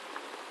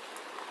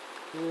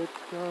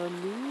It's a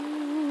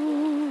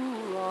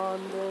new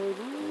rendezvous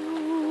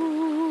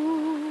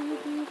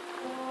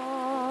beside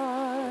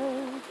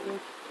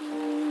the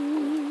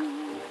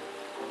sea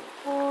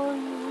for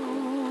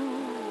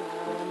you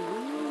and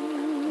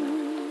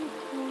me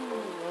to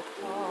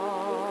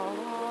apart.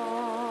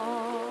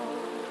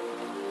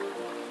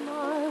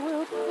 I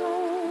will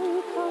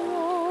place a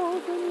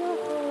rose in your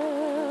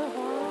hair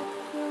while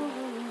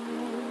silvery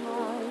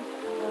moonlight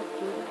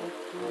touches the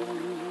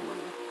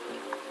sea.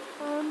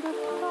 And the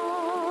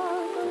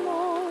stars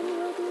alone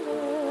will be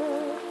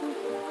there to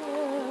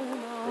share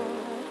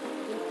night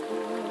with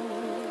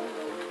you.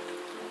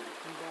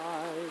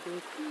 By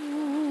this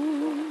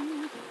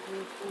moon's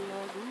crystal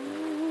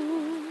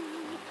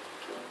lagoon,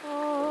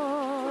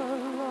 our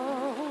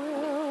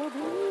love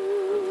will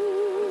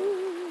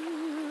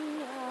be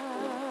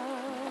reality.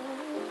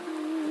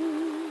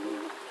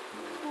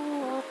 To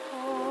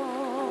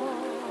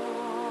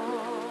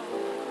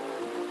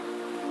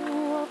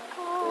a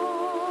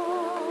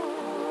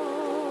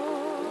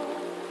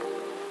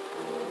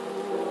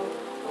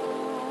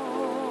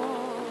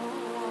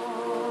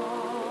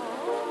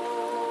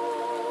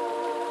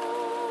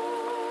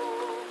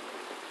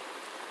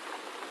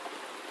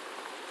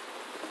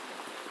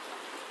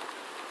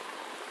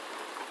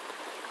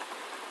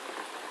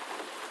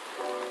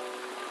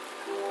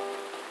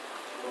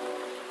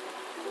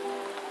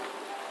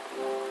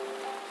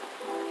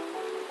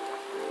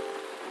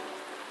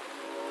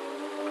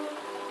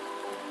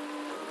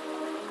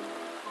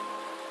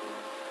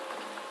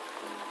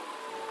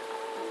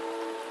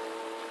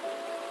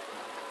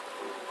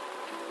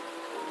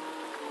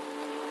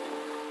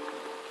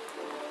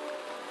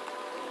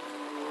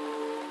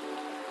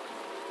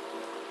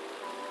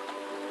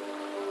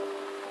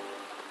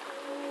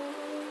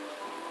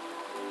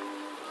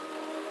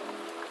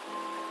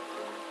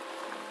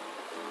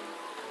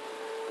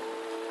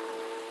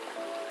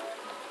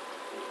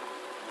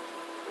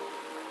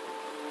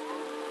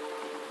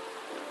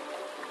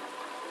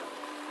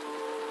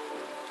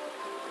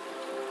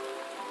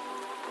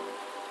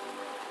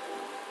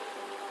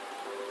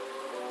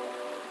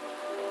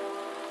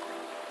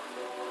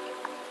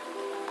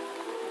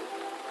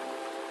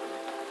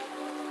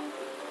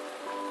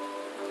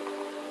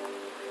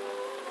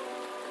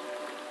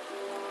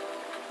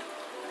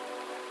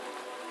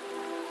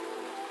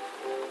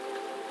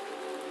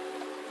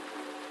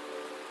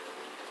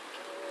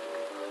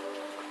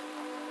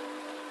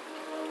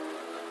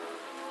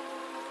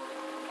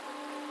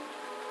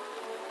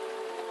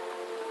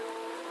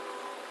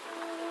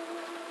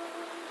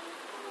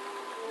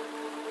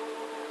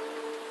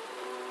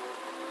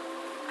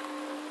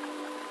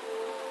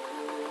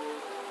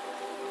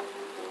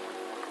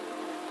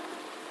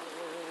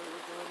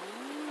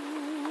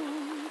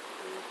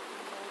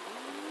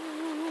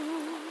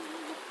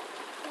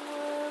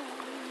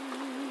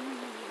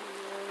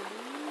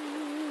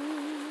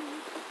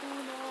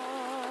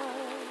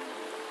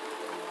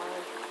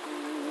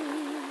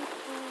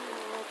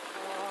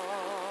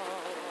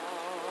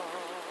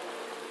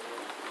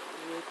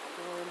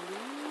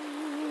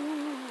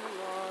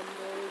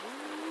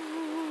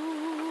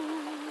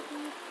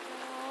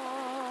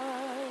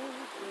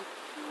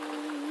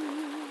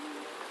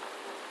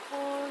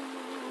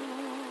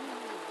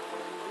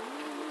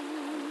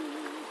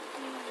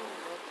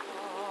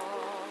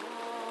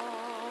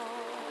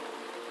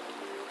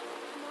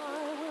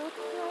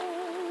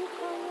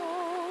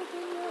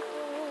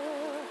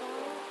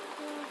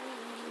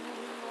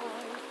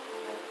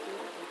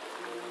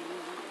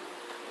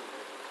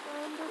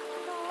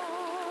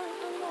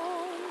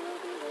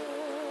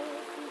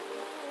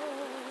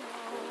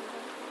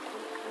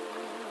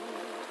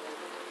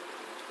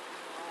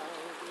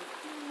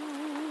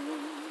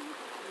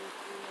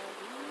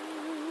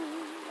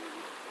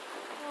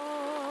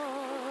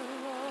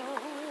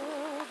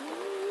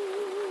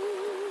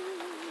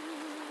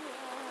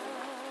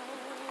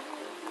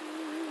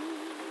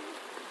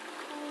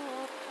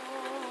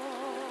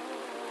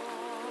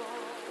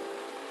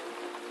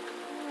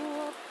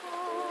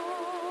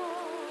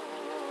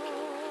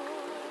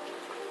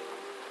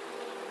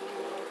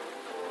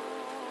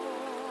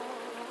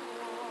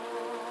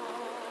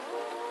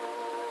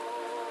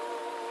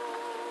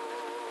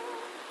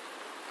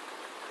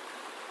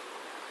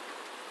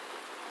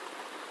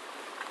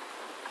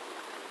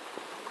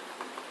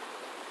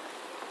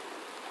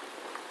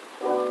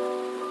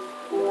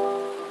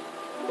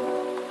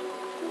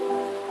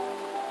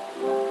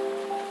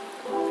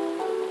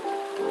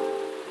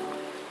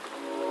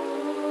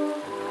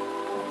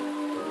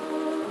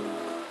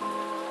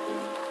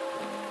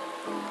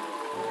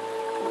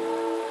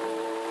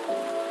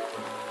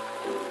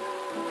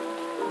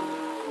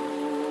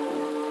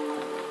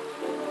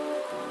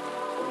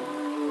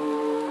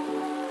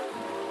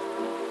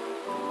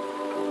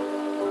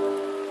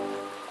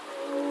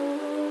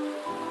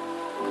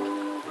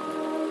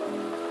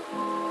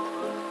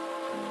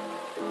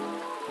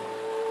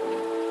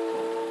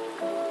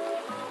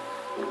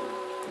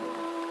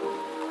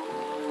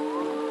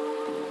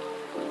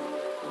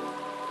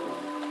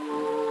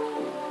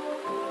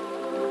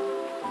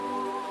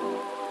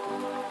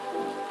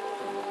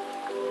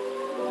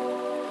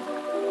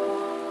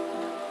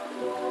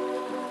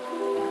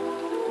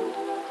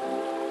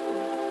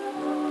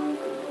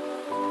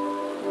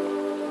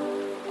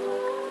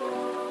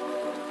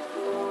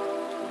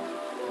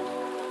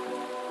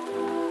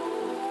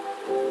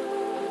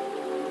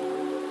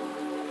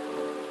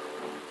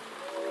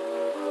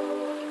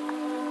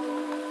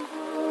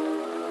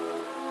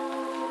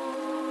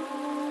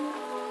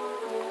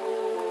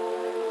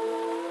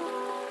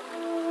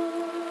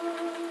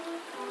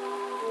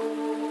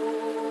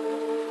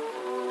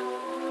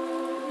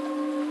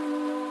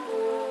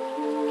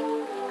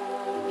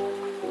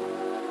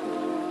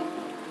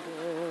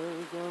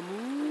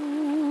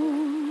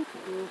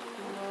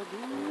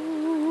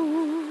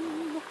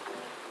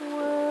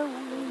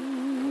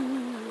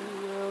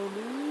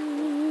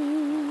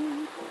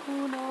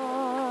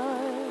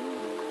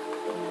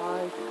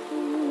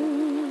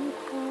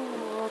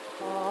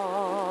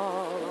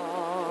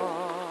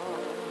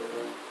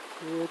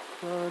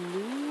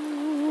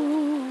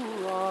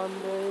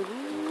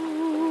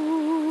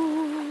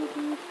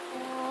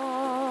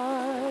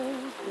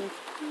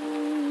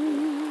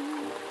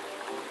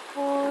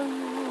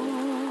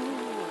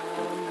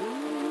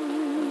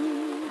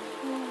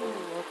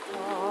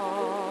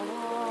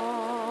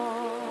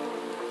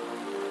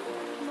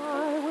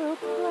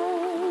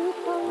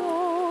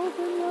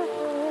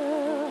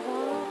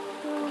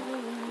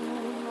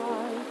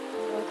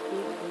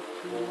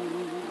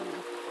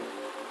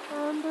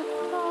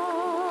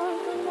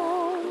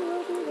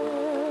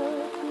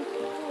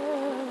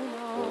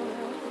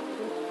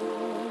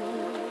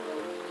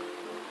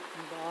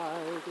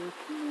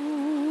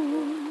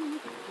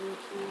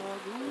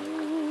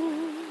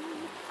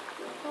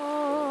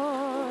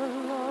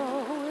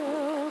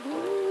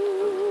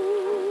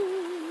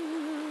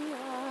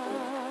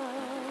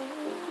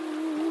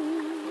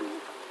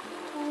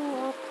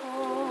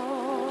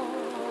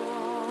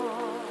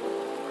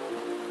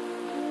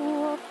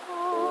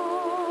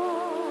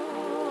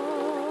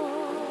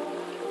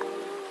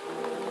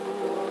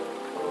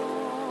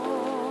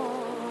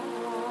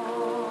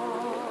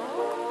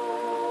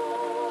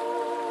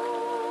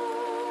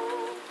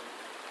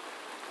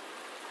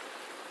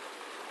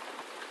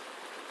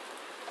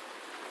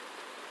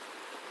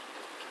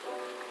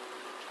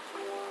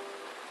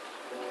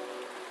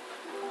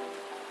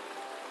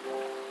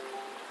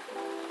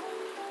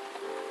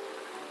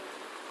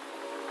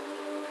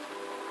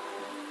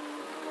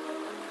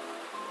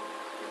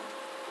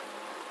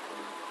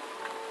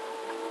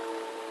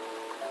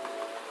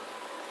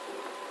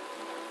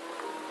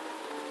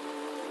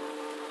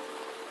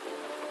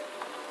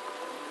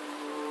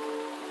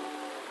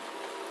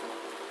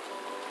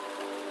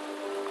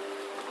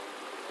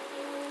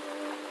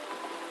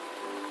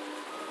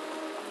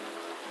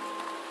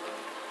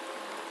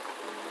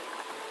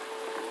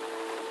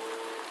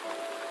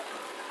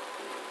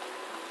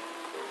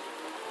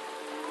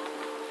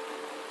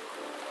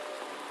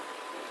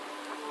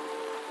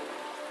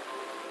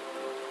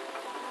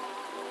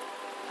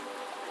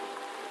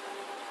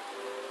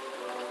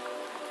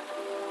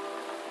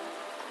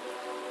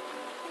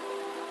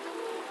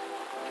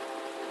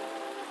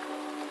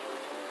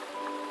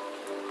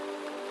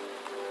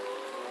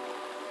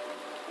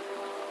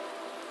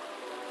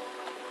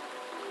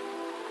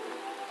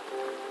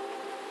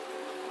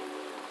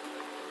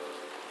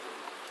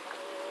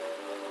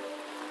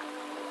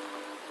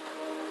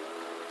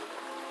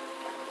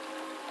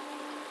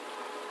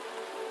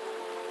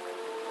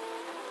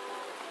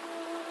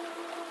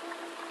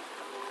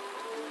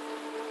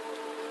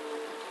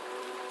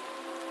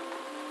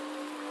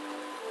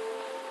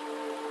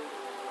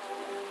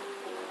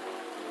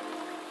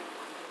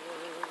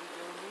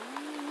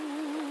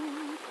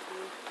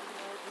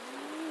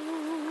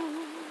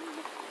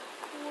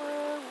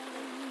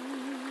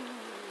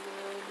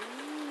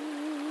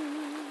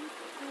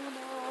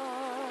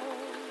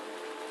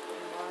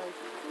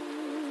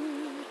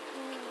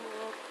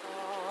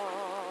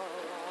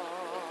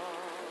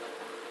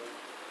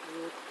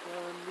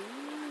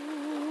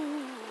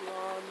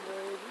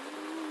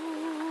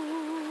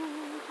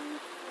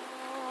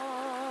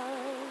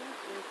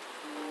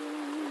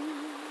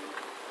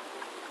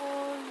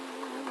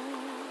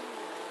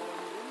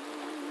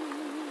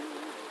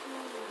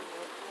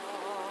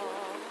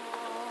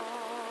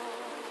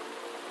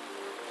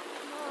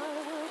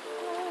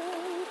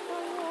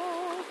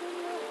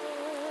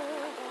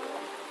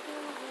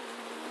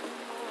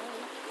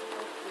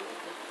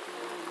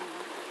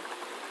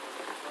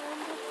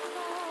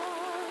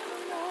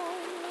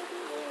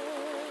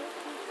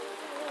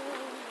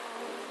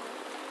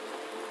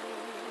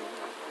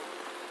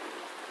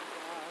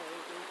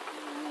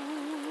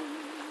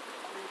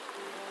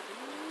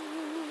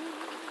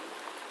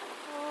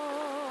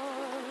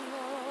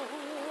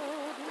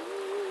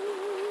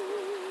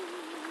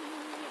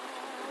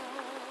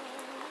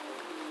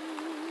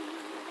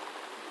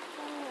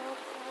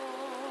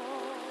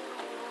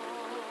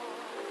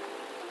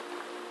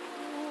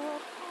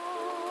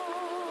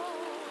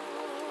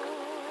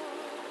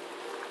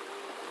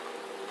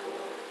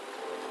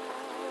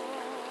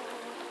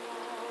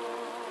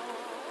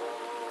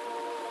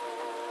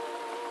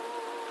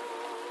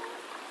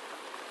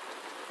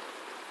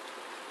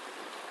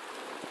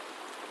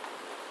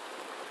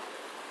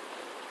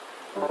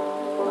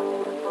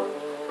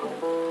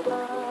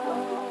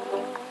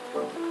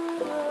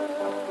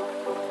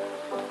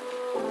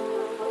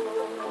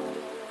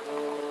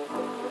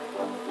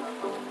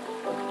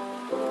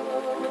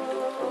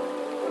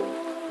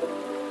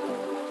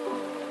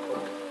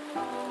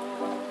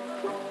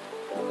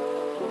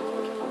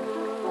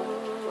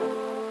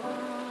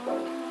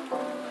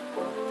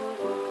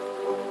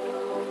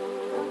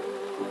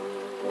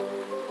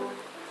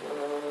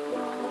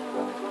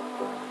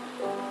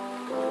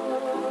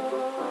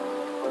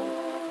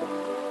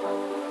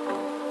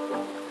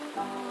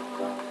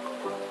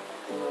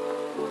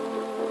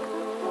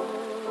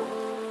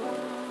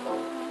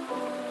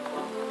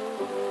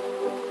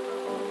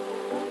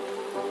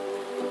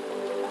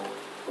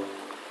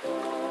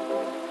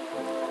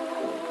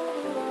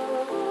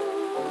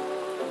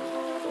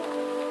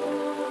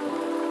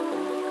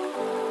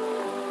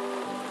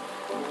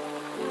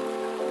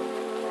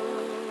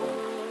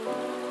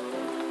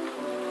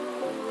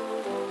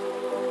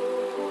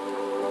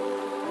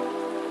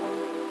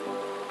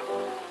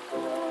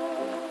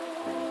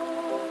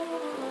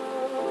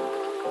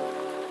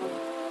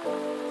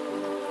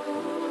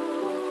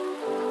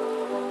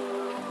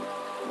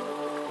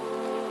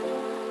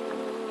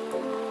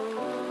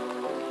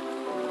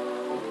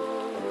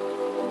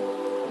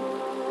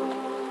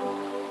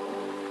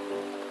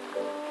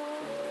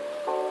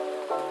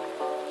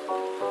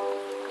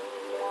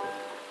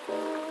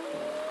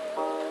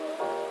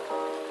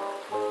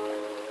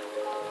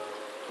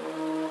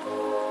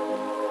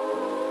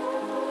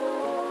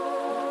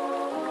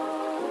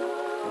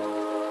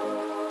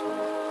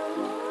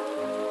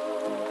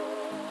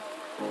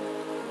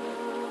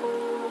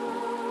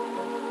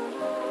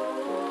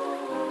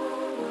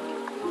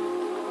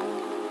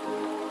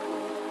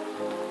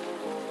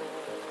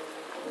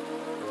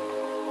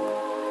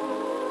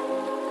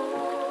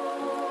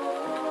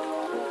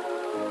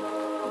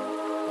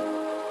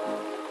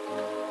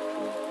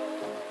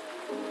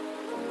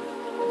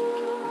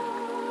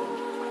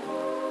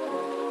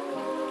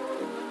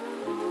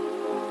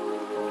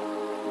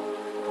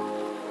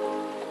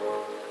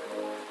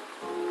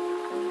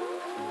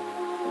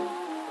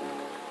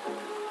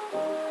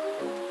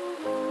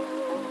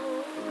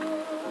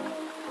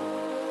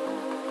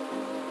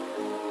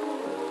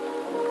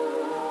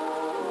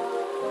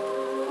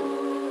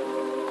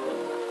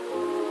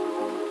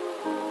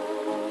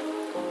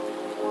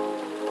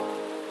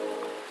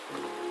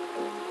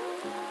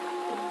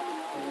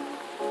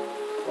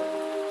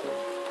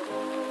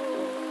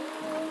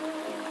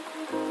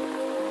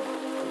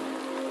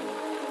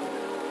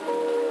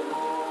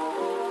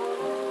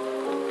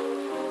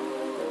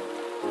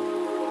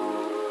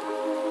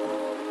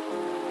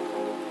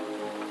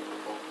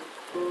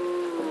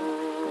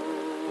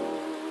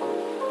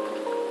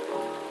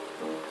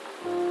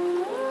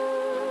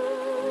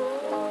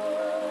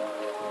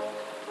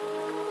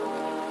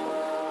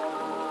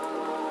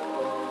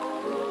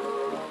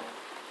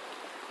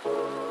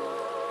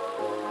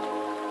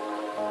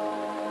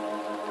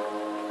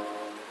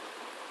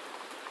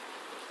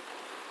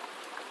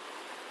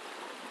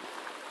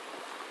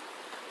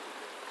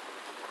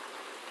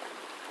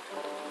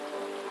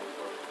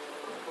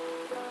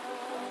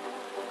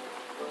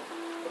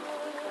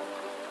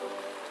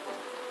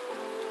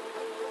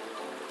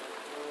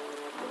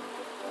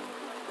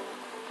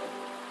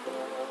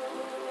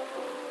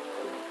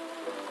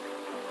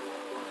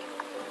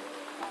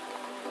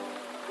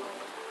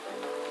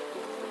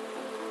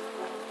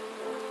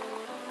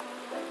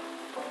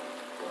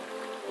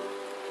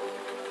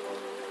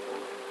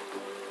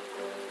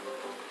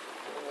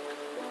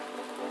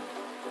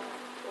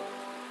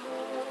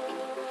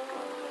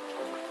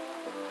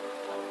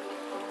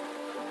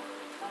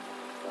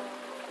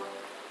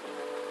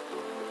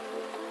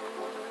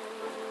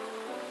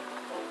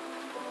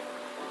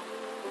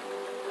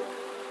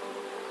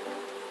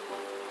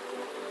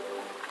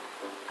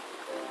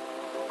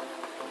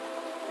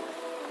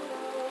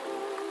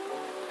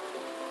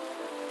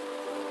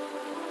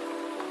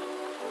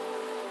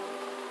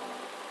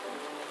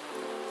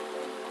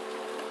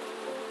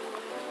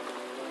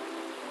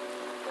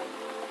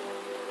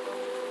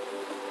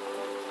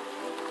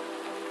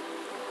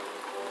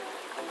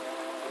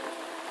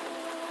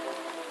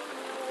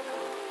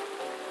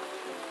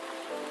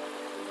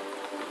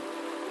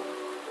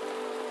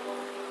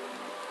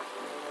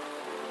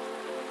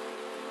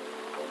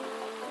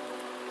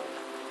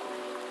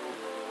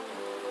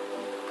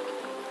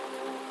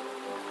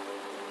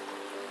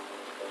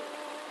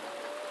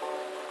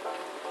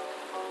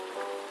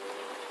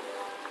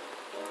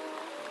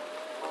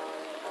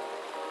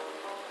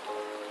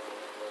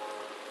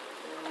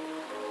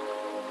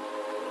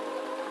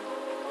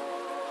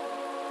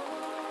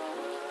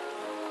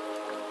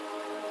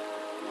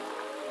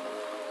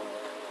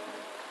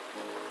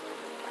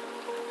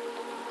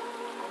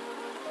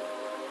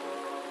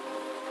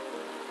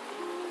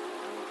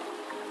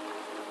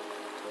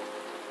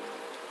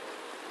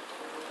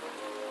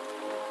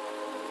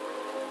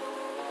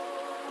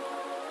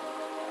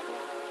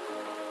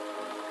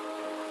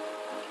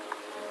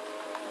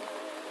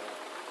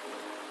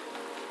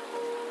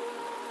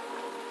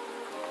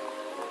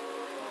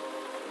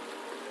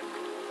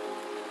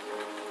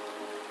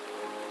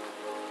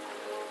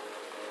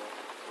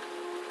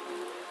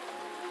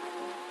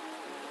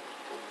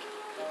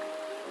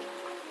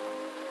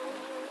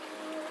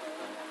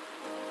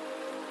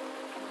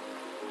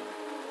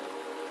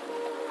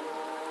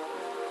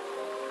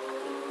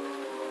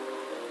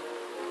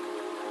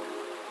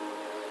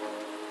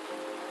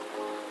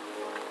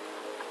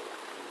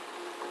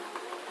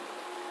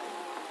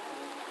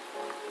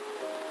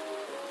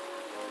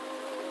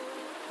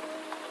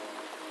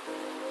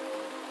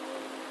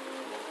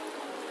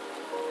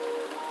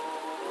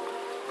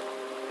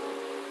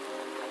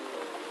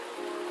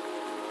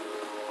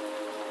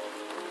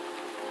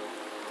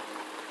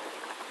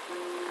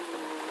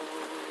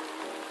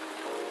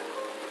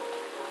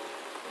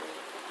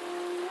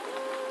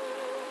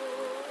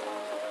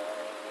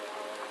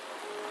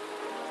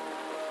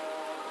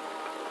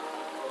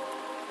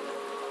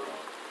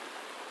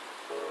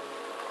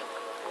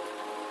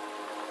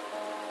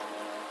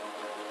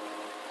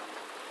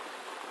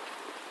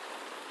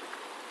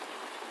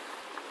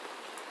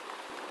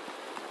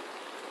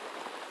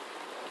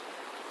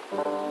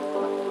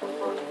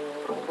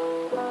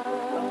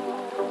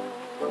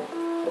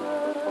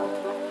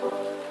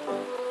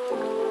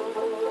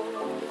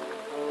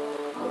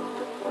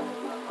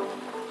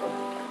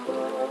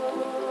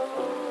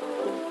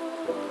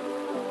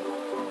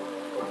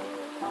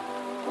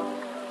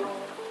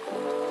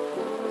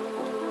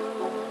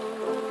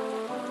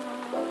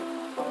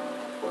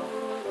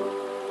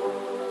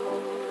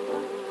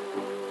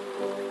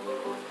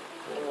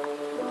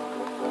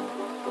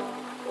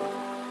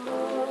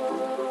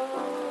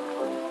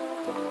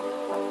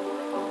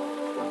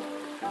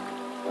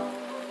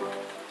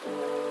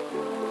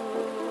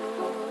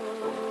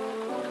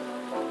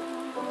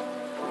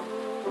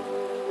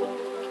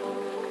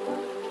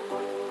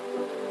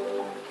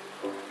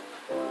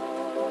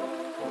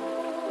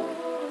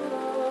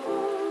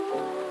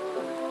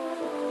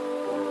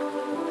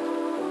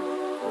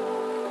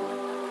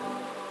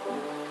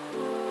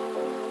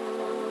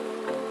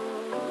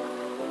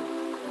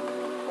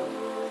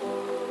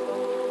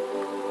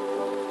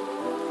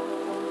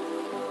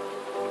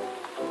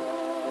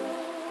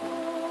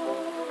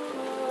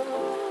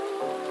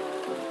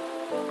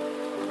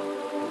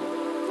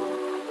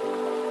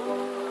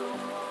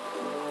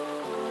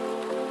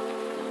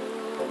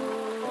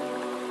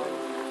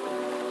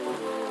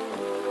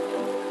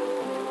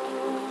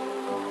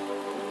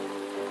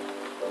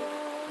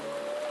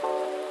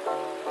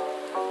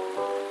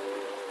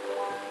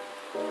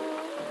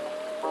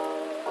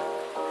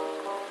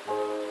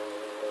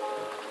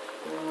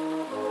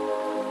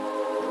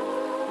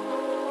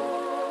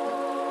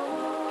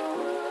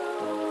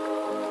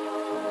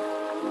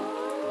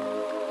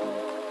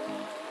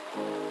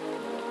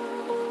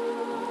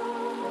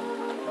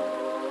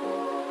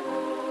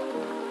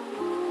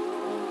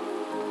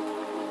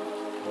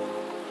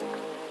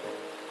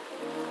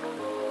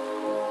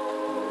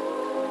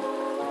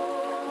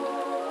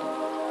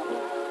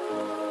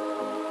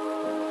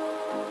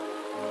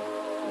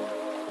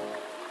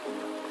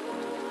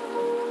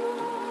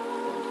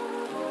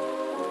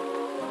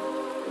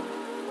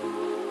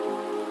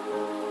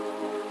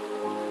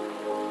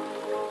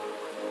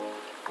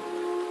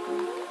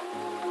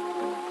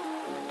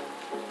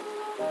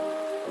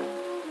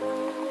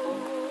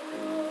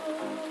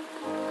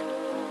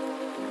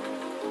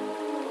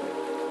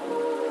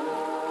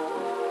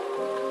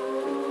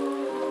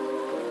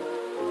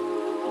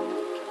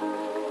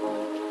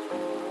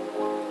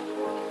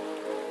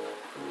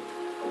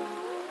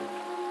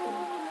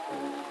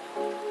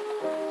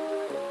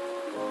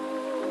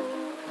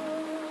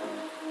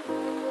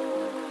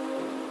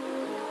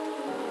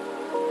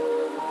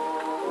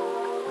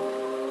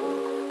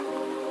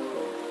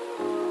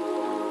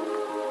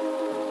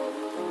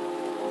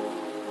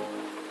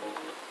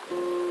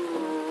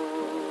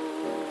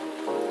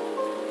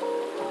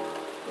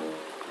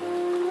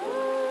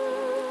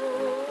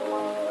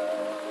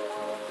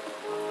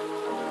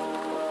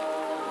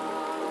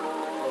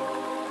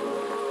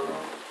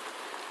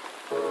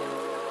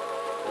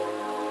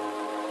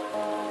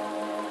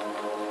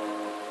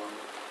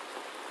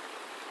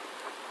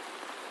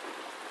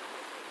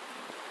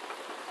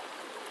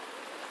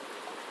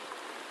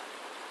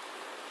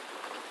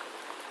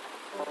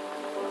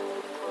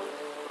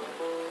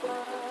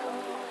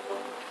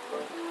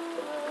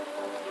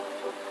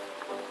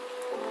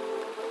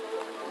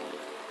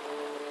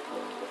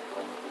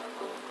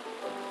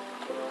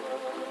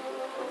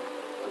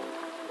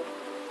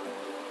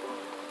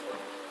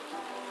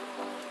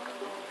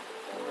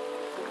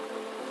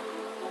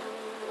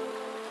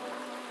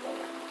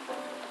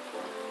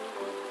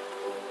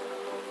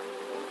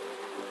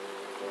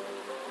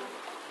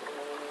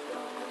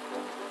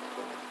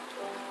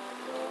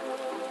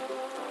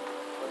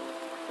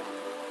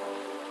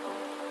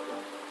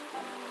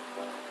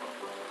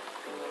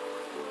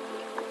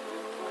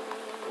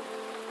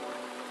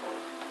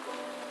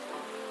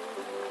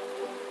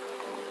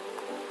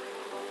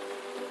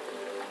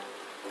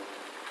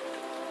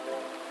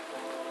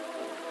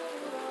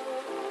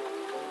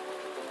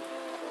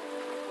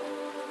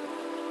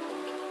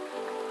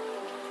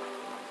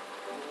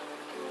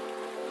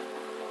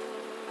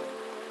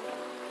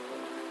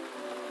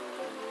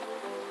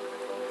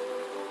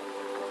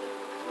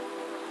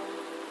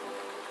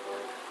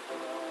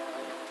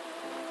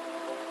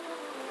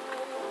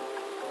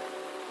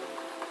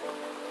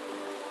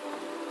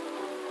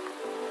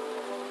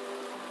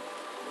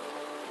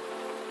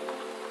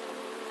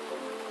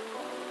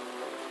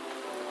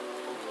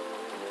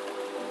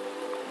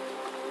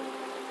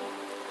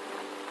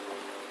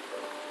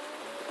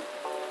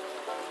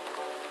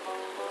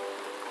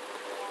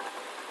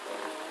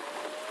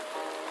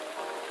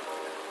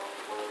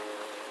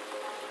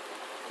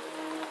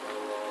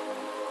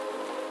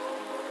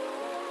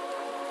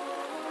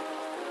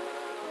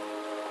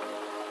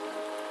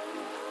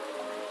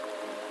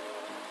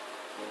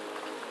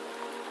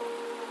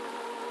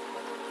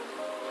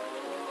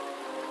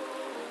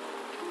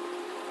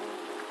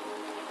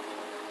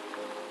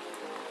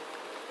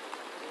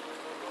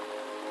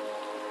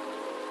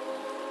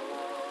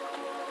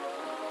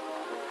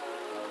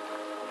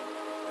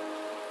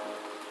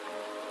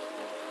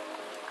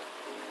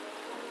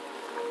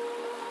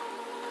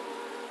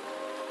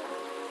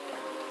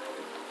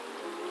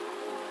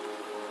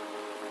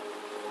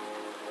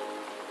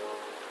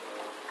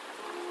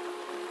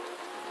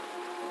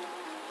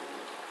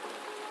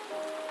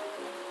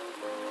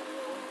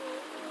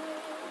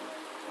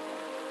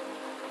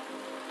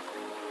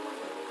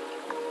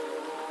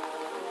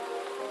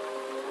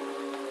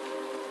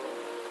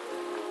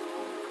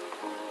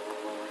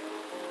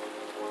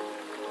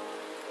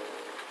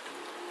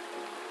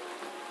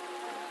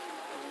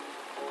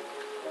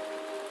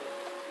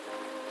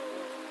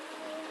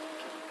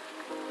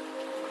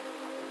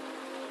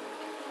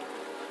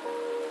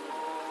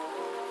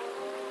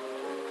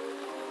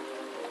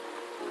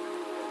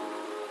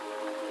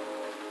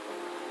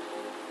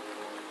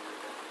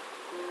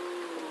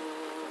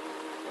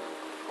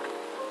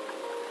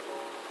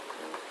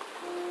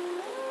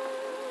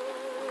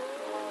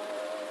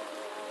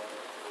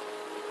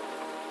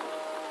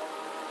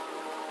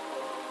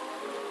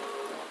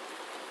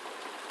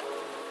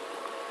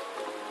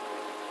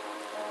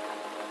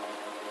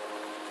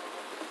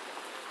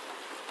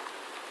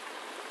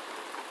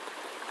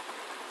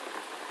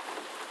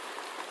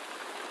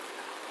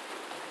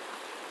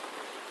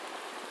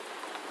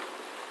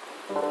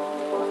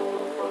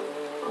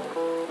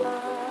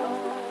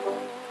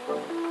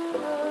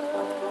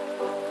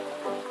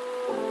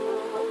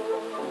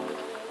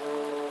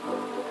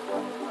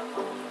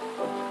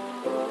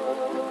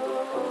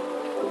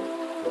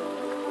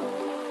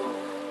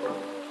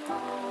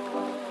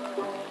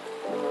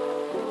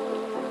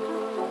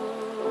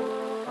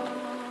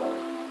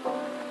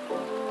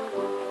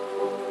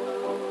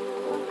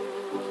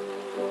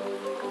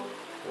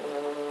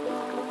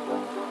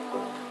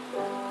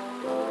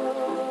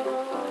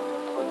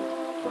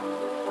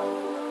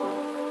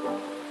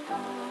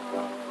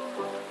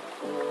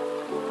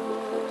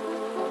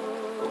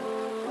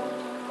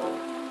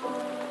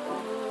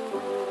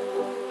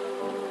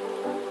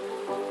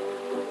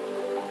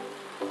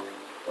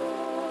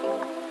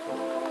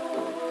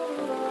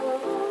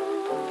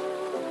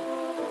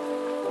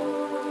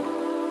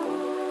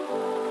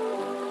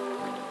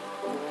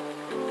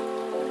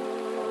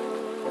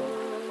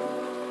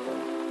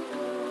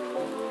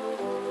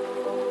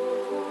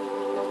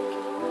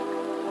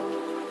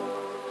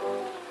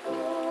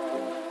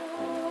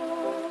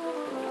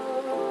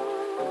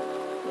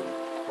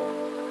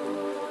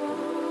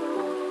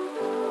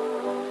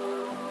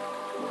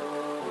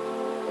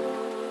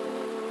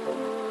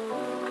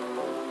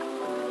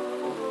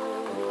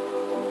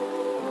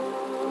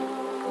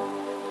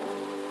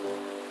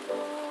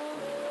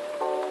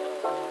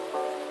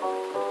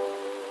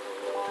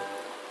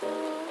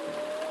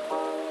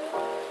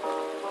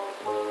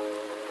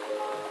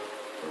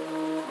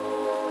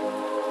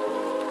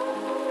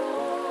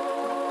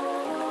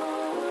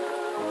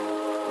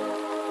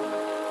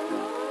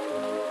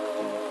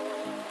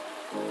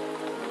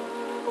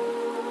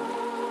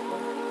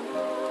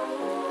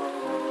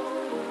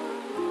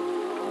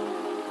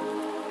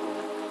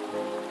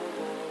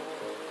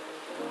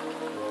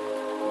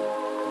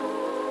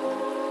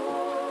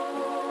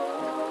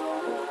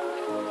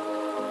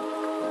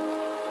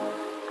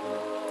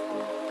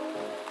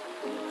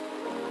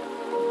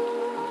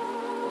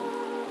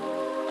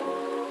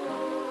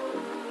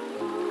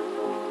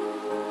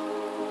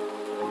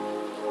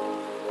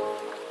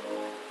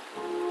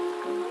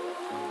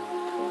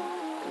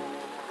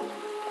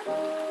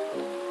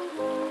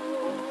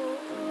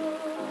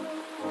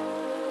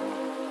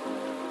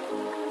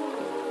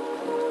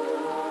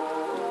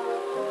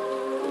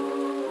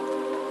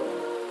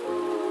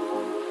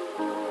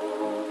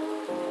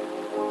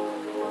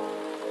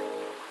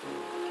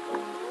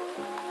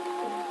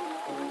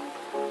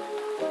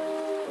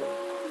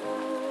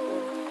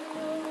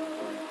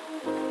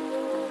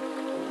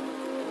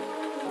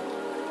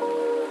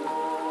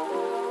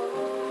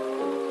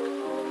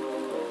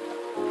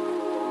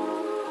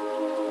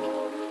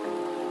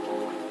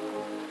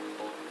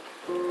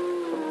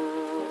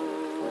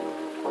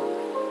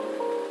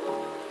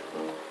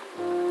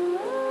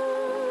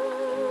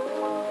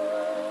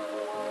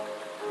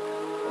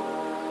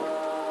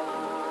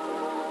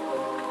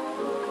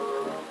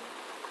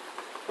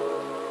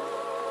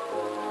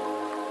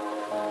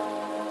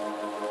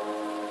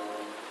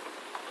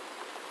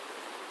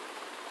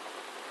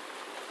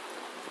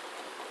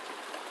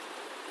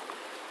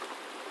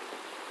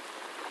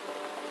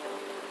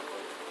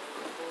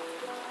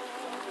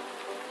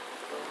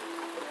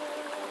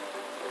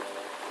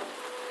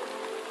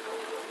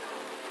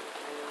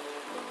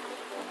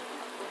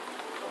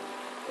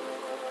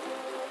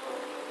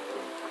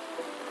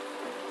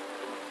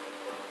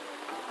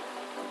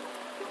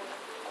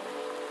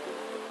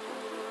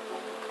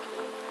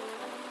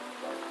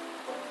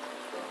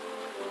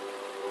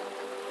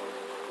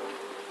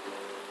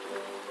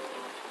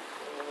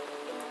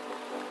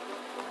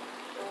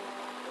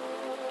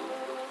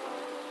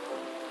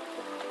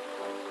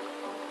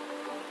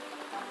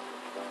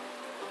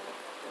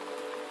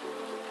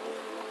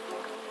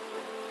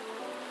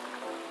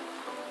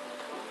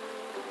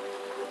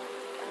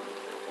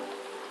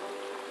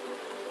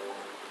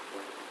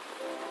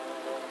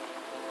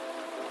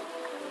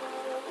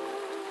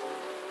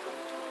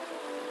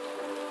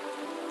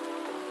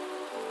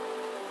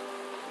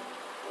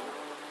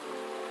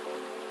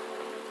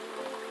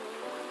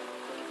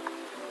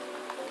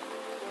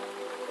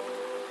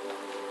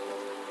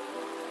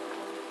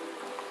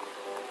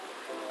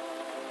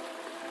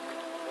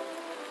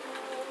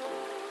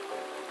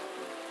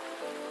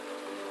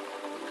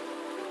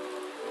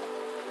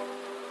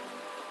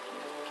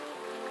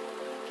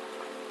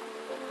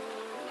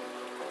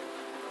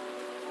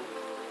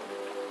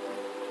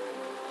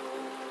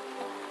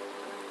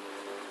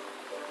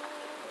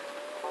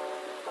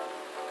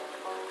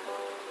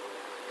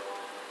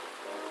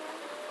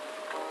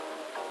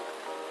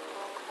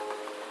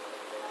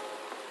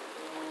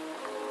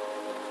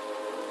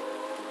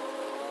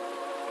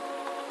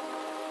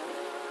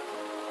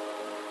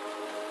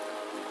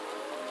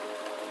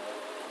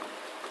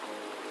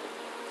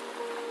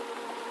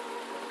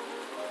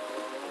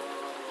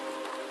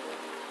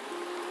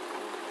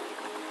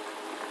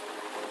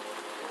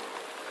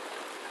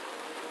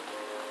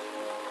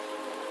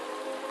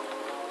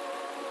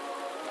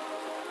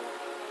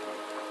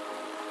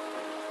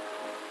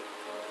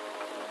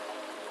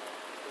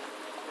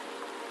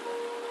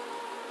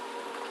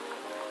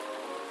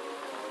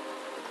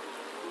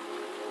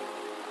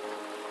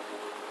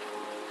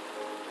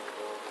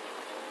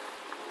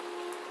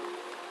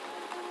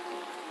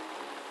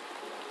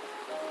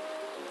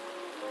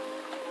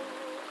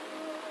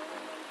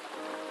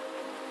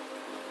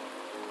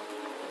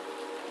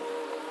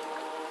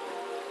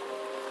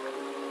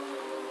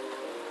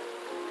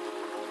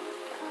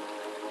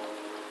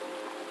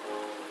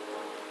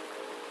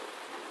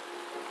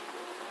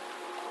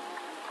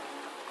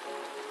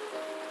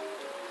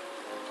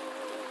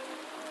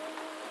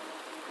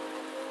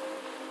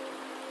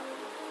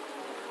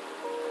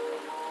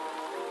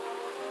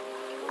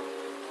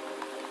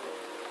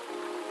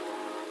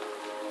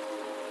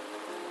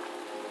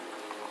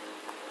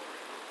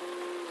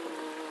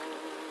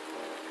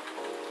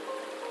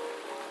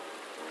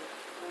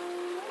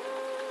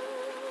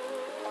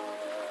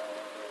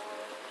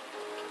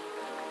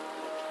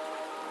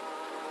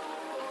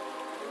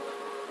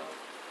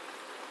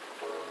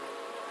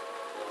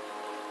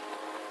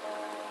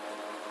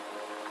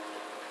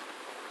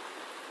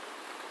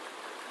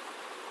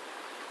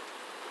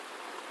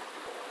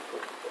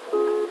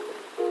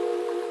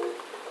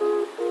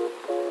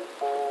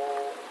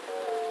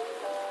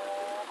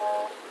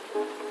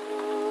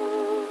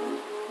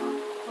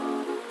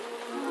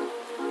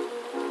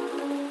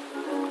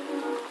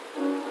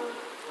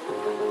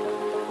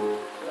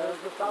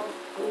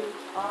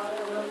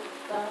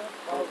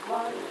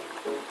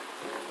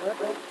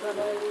the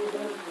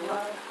maiden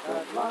laugh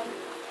at life,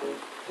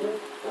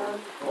 kiss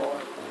and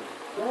toy,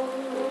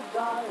 daily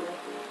diet,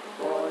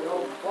 boy,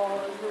 oh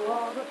boy, you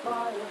ought to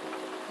try it.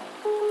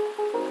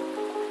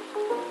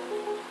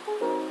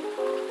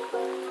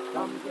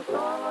 Comes the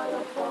starlight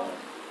above,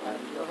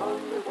 and you're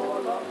hungry for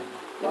love,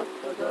 but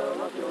the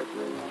girl of your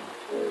dreams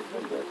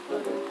isn't it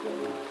pretty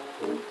soon?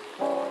 Each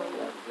boy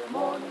every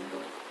morning,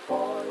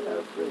 boy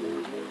every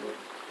evening,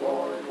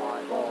 boy,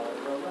 my boy,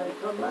 will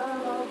make a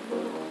man of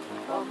you.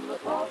 Come the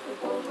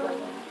tropical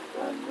rain,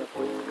 and the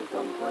sweetie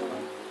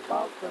complain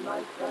about the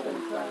night that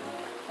entranced,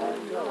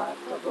 and your lack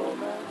of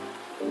romance.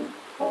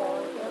 Each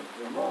boy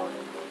every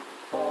morning,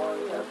 boy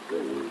every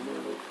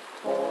evening,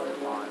 boy,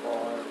 my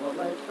boy, will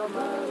make a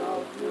man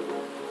of you.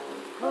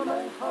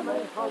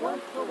 Kamehameha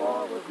went to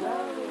war with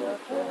nary a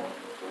care,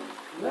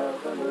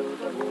 never knew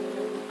the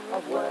meaning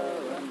of wear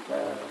and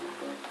tear.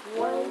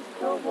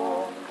 Waged a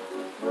war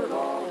with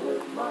all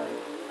his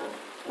might,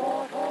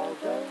 fought all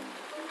day,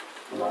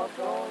 loved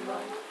all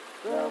night.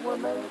 There were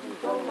maidens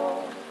so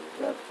long,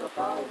 just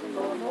 1,000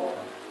 or more,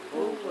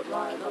 who would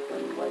line up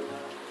and wait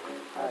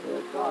at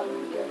his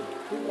garden gate.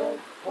 He ate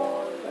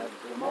boy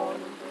every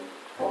morning,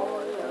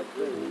 boy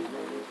every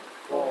evening,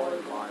 boy,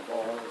 my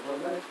boy, will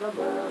make a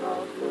man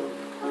of you.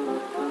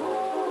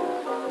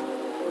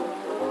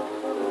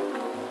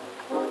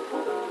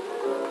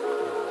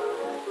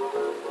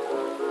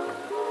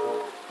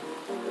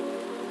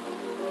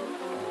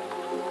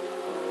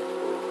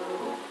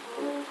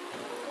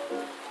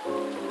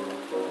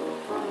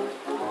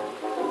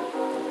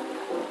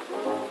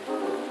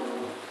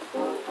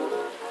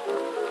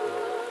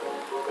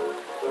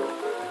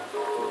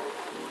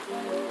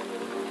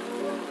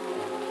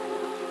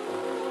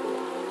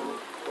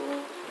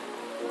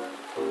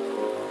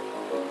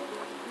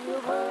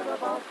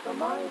 About the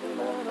mighty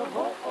men of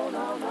hope, oh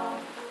now,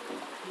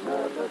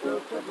 never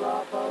took a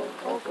drop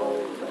of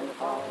golden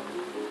power.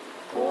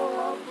 Poor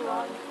of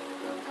life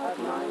at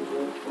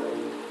 93,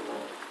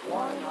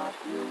 why not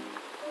you,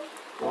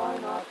 why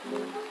not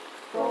me?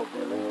 So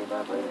believe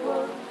every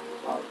word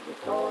of the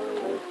story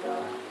they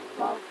tell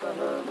about the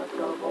hermits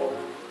of old.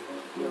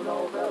 You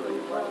know very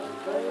well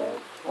they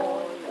ate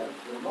boy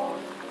every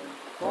morning,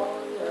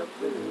 boy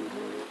every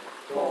evening,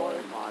 boy,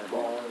 my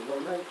boy,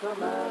 will make a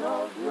man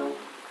of you.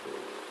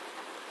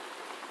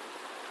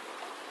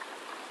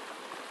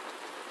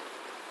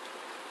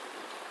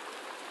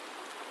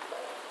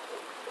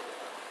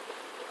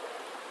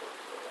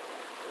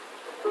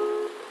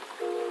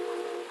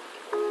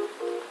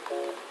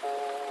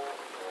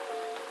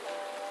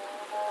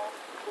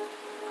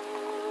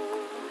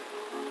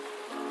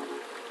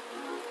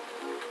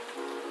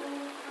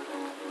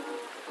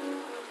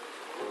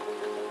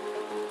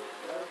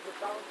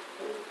 South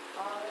Sea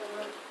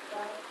Island,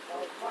 that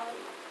of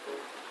life,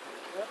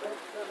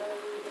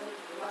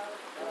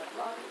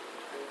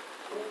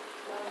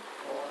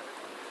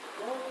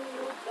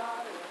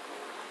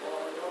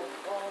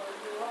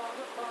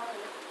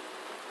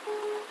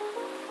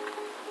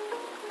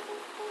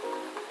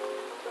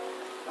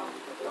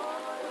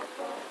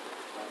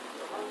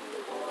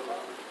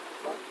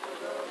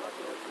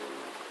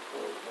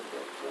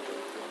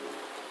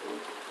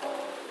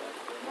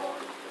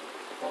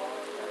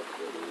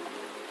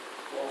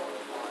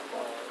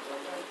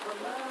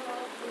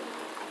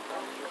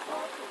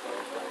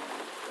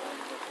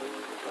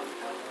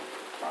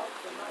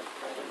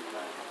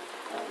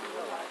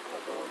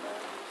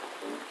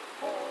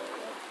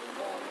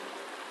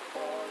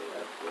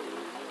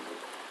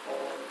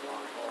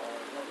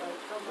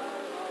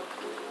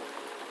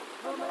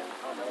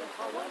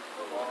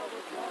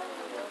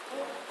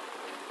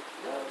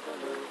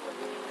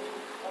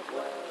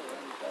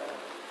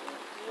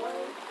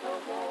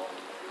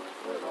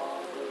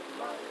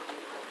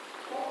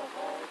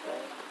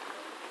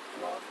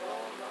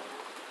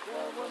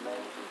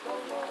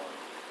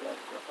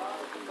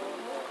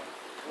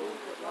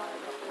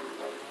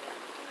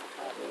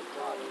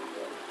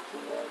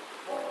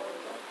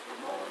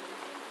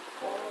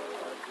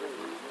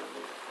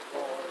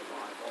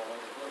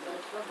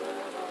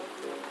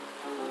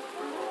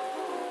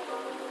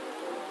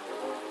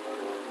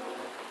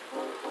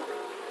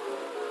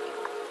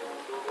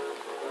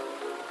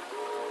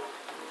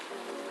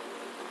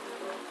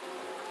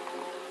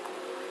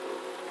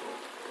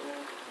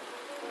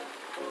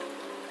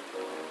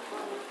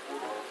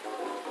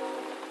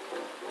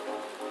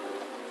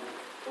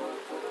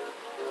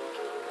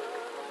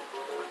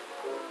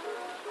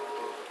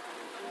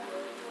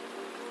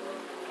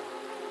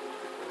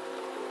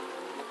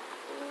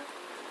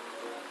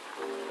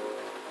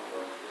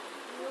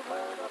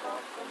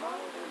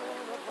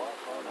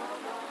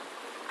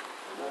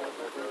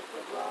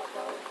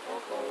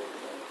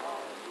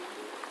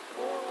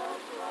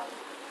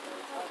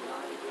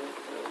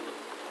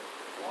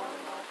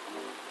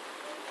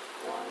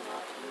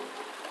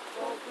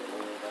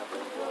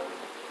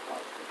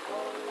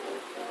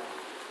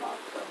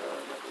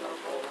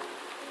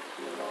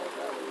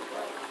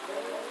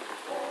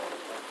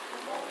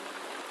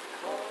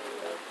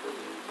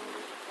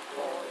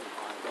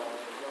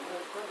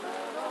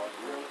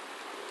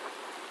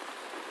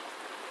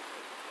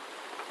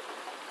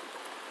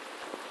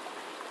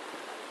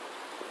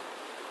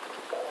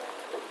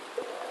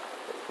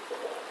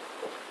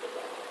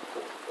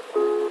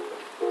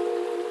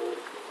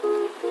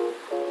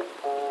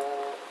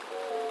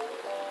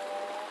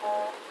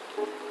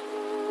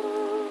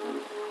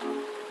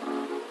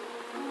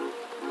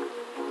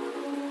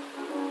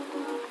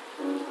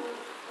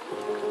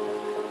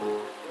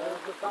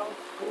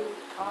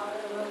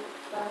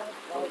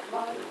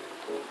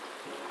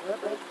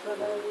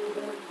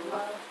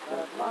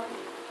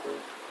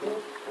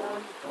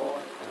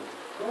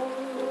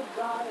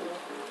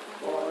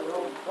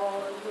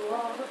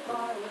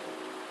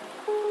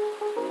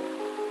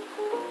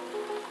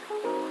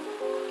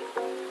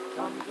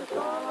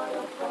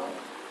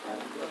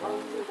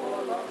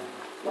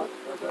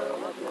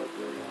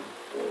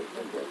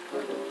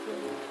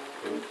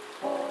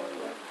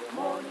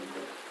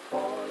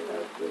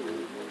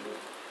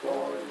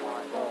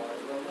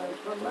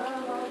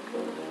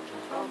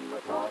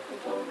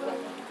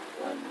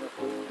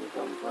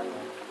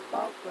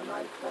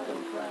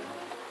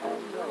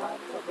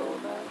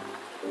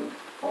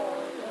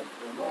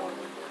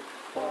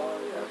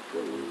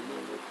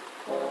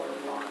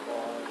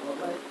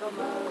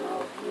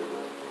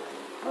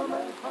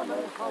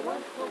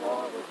 went to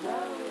war with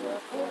Mary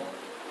at war.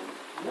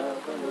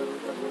 Never knew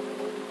the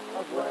meaning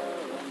of wear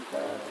and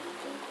tear.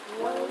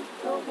 Waged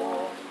the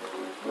war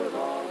with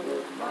all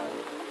his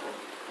might.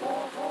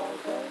 Fought all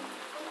day,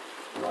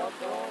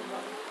 loved all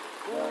night.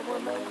 There were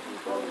men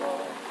so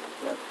long,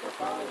 just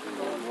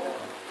 1,000 or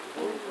more,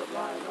 who would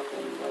line up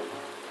and wait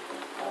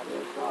at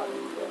his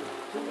garden gate.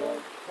 He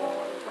ate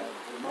boy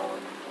every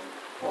morning,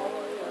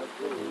 boy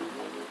every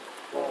evening.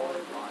 Boy,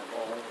 my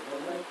boy,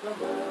 will make a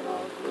man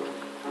of you.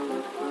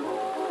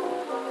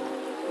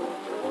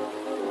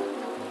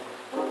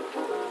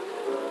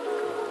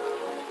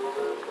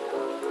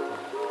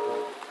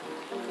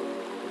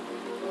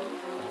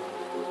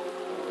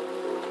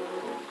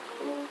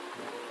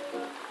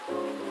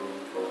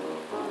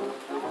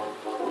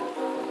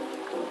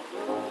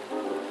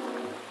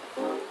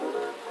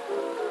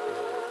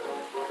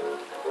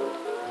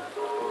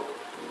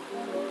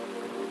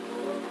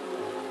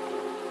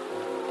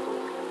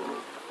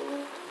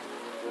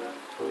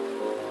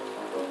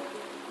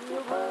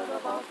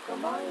 About the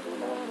mighty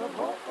men of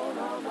hope, oh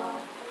now,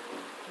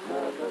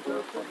 never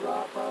took a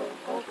drop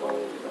of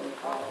golden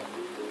cow.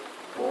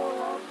 For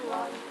of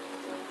life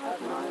at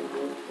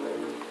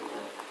 93,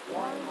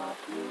 why not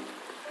you,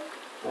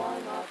 why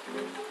not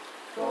me?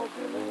 So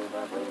believe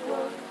every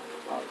word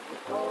of the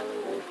story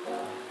they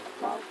tell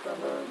about the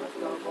hermits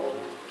of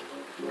old.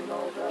 You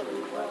know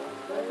very well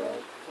they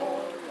ate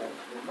boy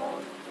every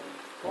morning,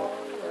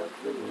 boy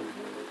every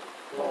evening.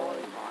 Boy,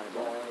 my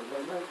boy,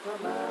 will make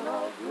a man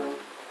of you.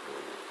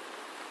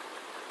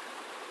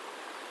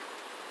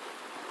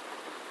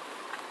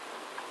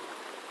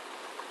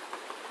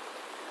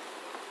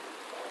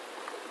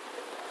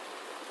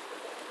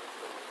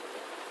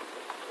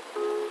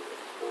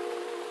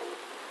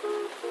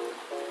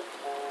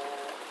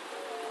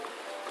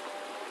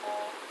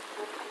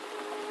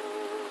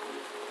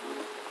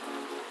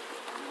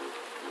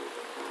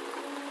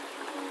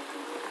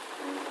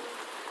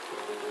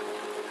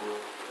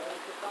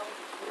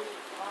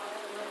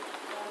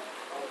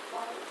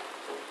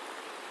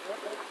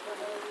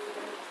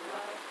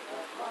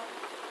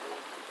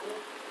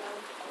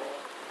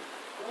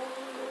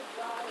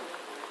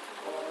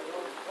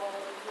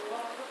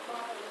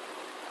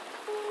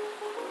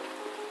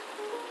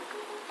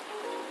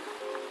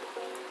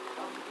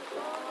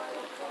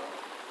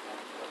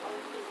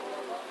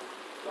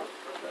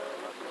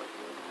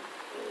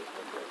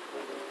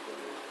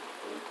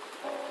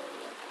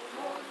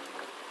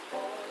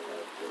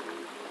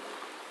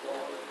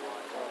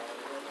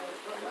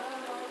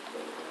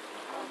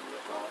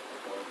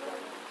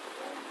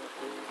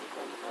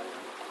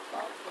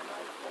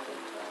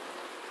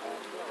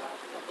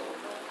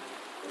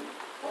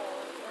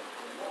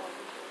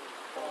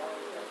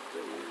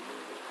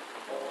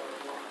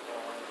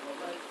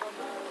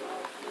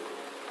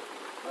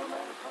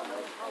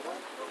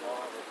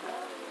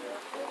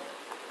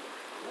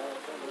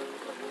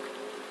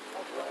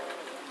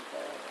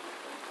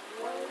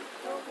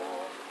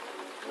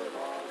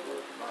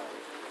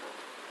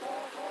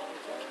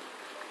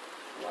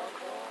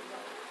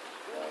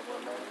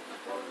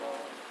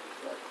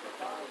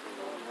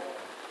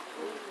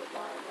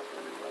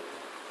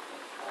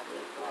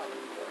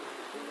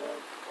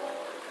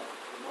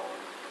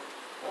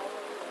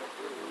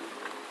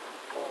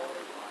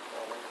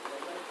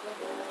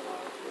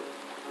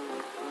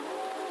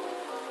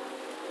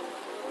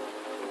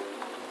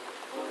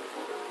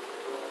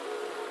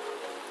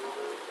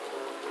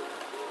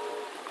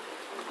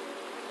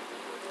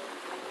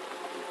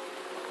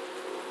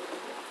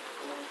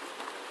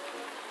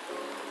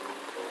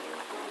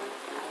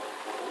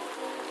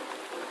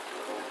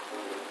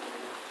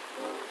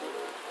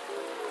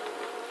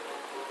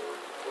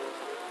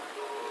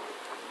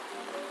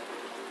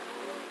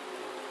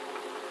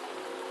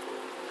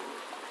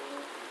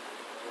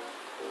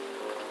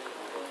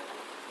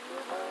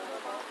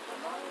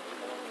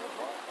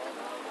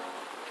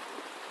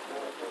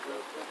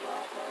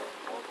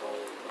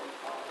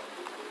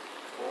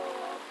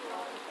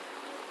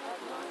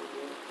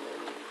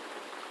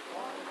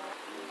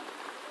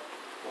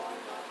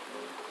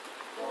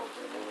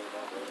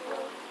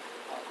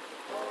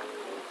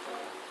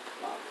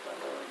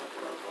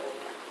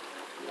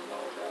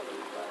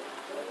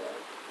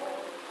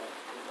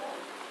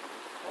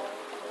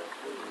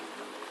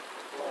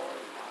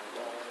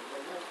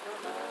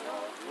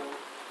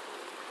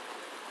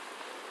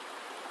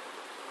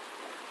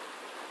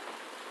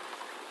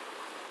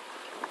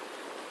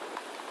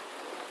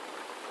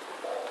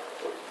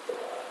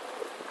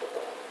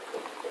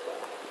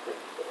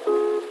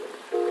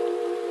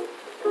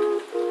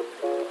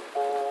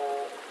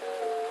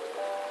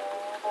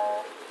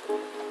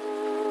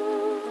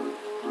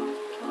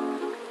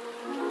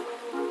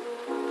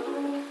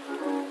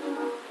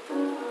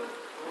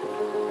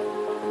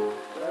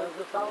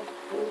 South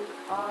Sea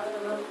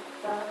Island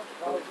cat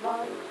of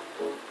life,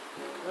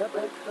 the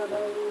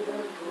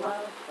vaccinated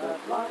laugh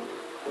at life,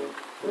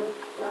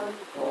 fish and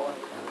toy,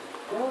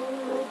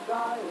 daily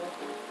diet,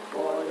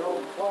 boy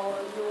oh boy,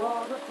 you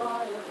ought to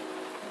try it.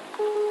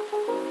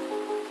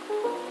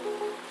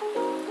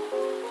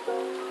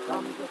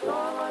 Comes the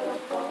starlight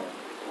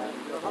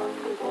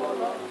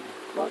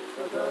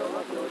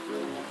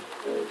dream.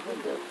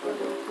 Isn't it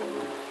pretty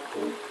soon?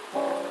 Each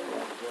boy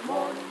every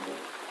morning,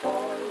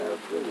 boy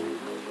every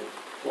evening.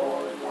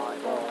 Boy, my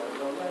boy,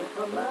 will make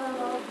a man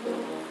of you.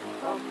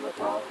 From the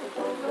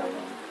tropical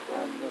rain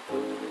and the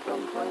sea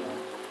complain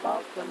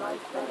about the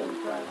night that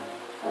entranced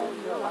and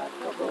your lack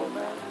of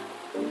romance.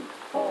 Each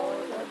boy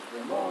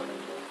every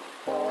morning,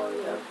 boy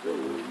every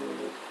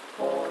evening.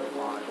 Boy,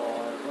 my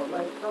boy, will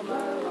make a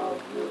man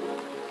of you.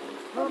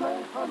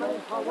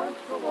 Kamehameha went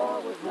to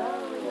war with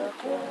nary a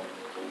care.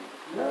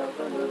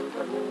 Never knew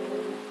the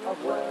meaning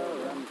of wear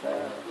and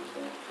tear.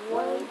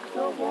 Waged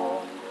a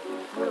war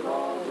with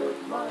all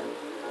his might.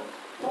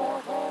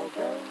 Fought all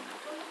day,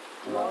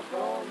 loved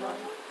all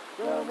night.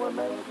 There were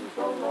maidens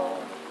so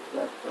long,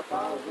 just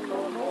 1,000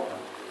 or more,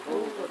 who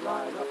would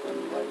line up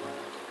and wait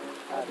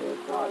at his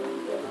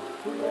garden gate.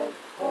 He ate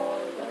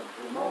boy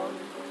every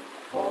morning,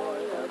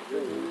 boy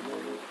every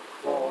evening.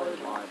 Boy,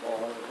 my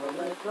boy, will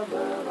make a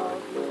man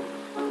of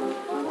you.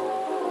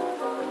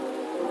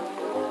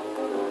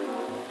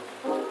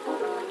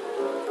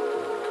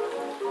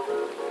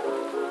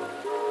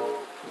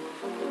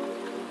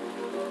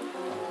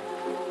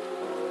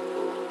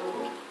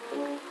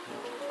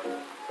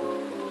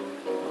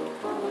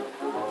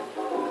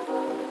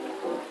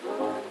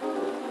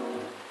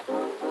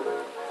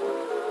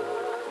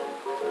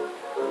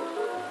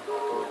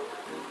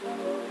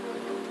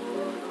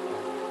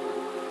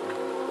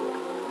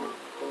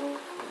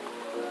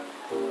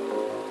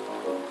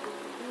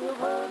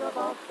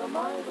 About the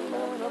mighty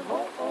men of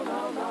hope, oh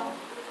now,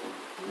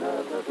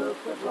 never took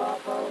a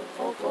drop of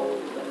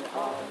holy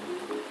heart,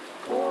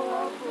 full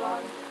of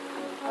life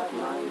at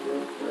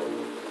 93.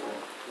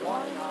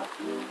 Why not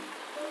you?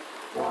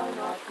 Why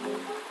not me?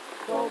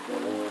 So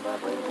believe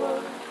every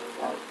word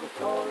of the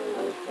story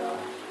they tell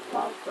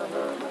about the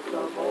hermits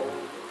of old.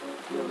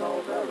 You know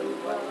very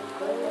well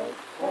they ate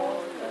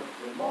boy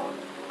every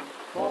morning,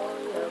 boy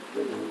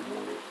every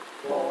evening.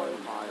 Boy,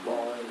 my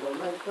boy, will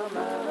make a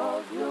man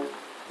of you.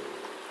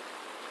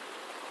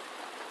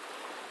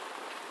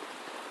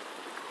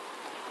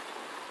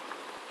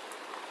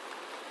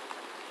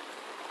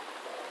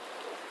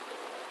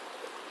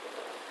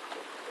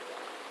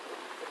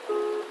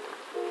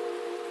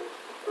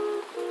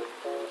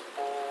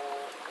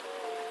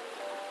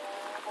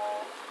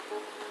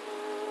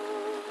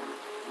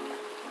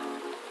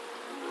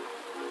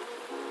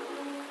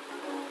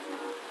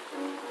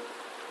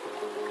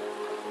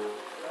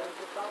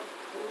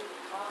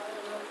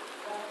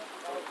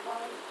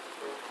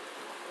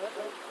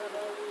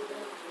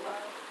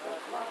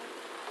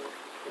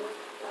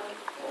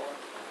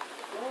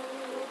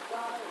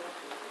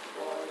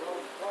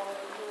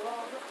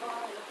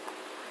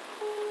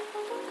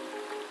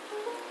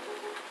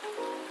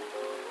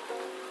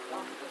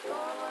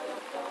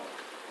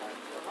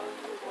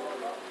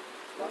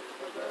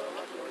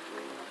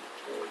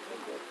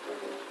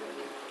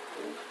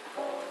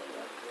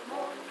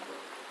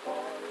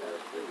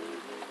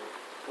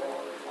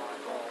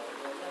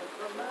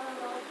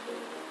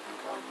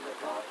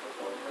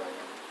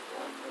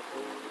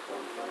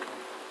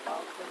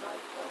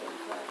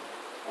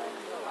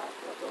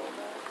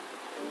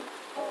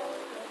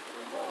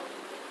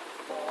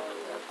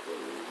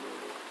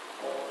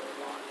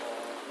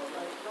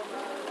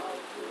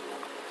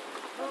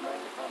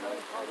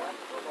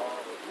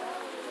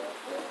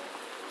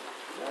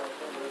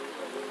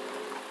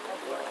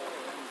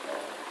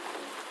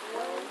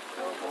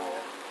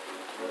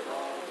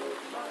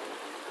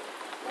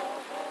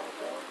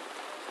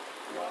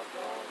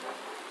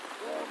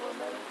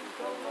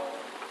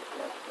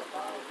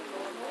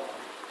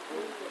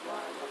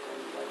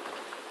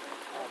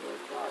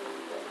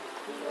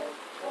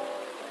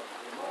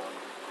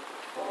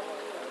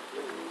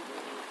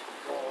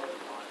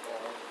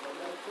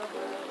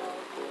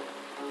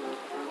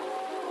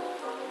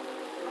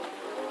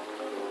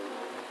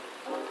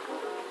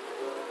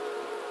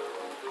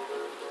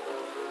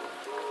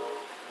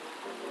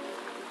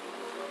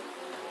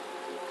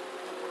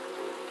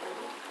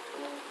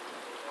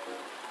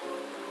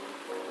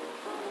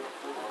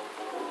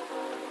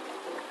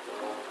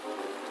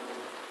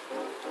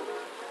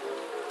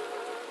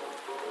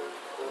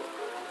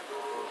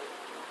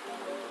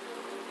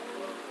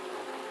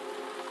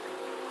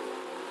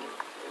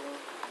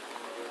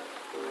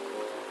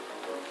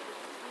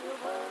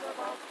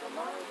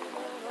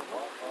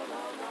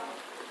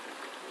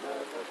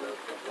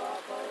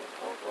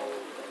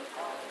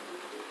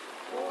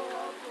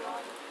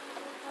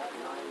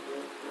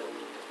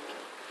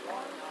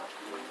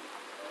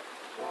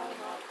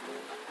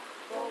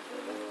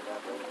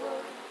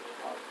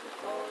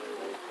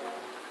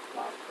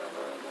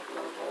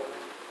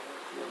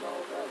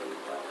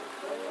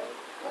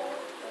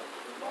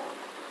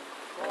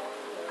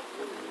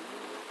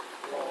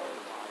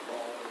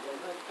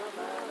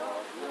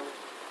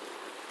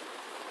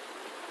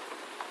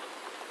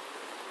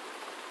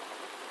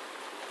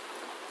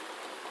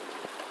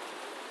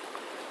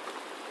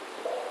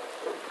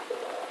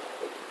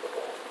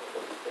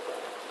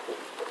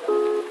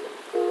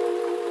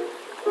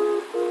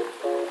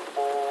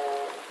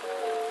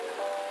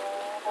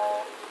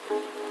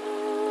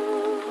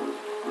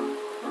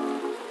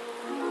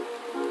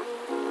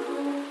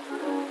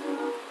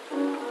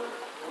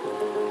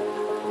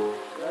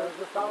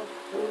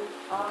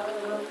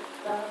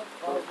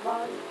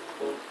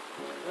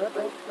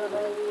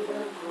 yesterday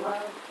his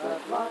last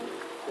at life.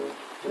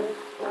 Rich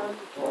and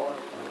poor,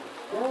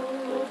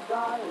 daily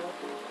diet.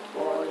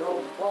 Boy,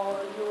 oh boy,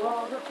 you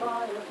ought to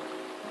try it.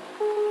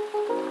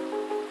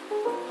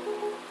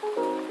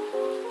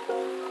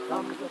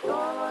 Comes the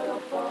starlight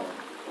above,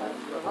 and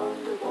you're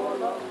hungry for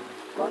love.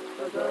 But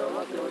the girl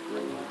of your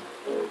dreams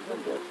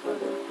isn't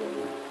different, it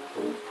seems.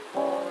 Each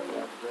boy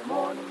every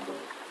morning,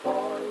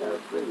 boy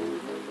every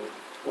evening.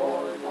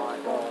 Boy, my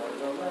boy,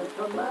 will make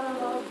a man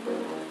of me.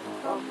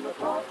 Come the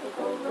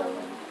tropical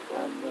rain,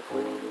 and the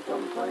sweetie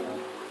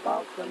complain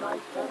about the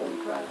night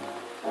getting trapped,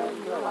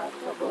 and the lack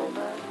of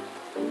romance.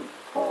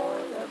 Each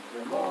boy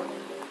every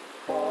morning,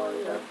 boy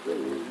every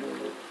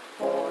evening.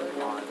 Boy,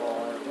 my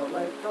boy, will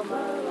make a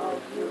man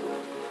of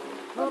you.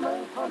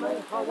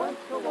 I went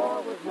to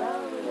war with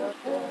nary a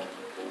care.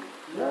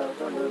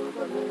 Never knew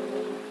the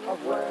meaning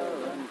of wear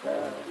and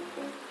tear.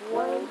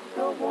 Waged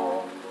a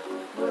war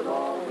with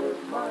all his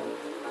might.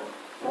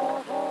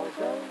 Fought all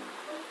day,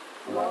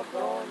 loved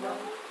all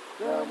night.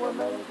 There were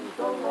maidens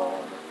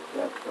galore,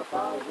 yes,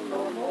 1,000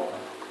 or more,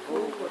 who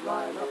would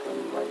line up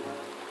and wait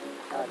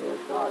at his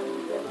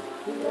garden gate.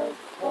 He ate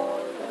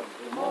boy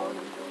every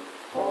morning,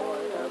 boy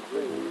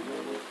every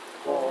evening.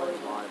 Boy,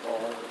 my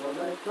boy, will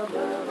make a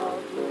man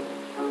of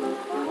you.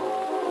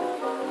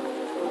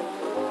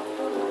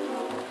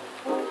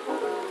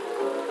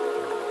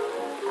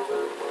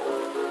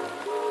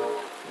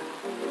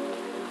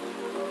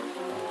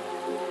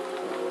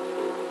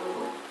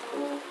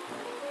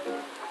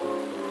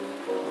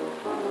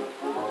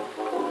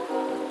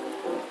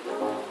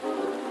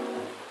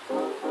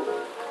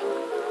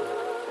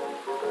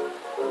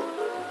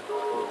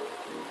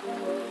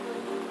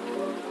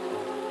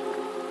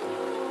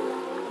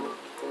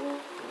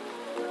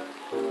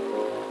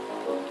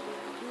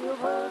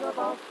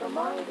 About the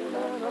mighty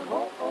men of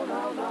hope, oh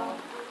now,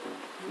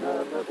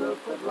 never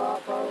drifted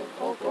drop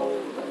of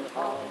golden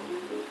how,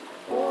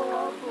 full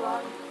of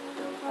life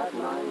at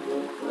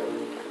 93.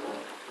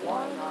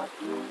 Why not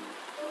you?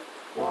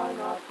 Why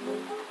not me?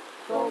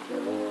 So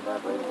believe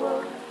every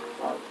word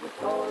of the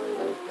story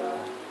they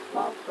tell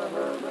about the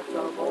hermits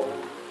of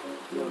old.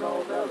 You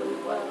know very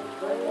well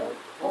they ate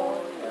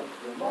boy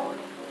every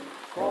morning,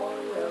 boy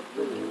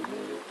every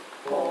evening.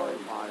 Boy,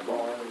 my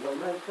boy, will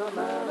make a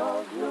man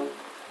of you.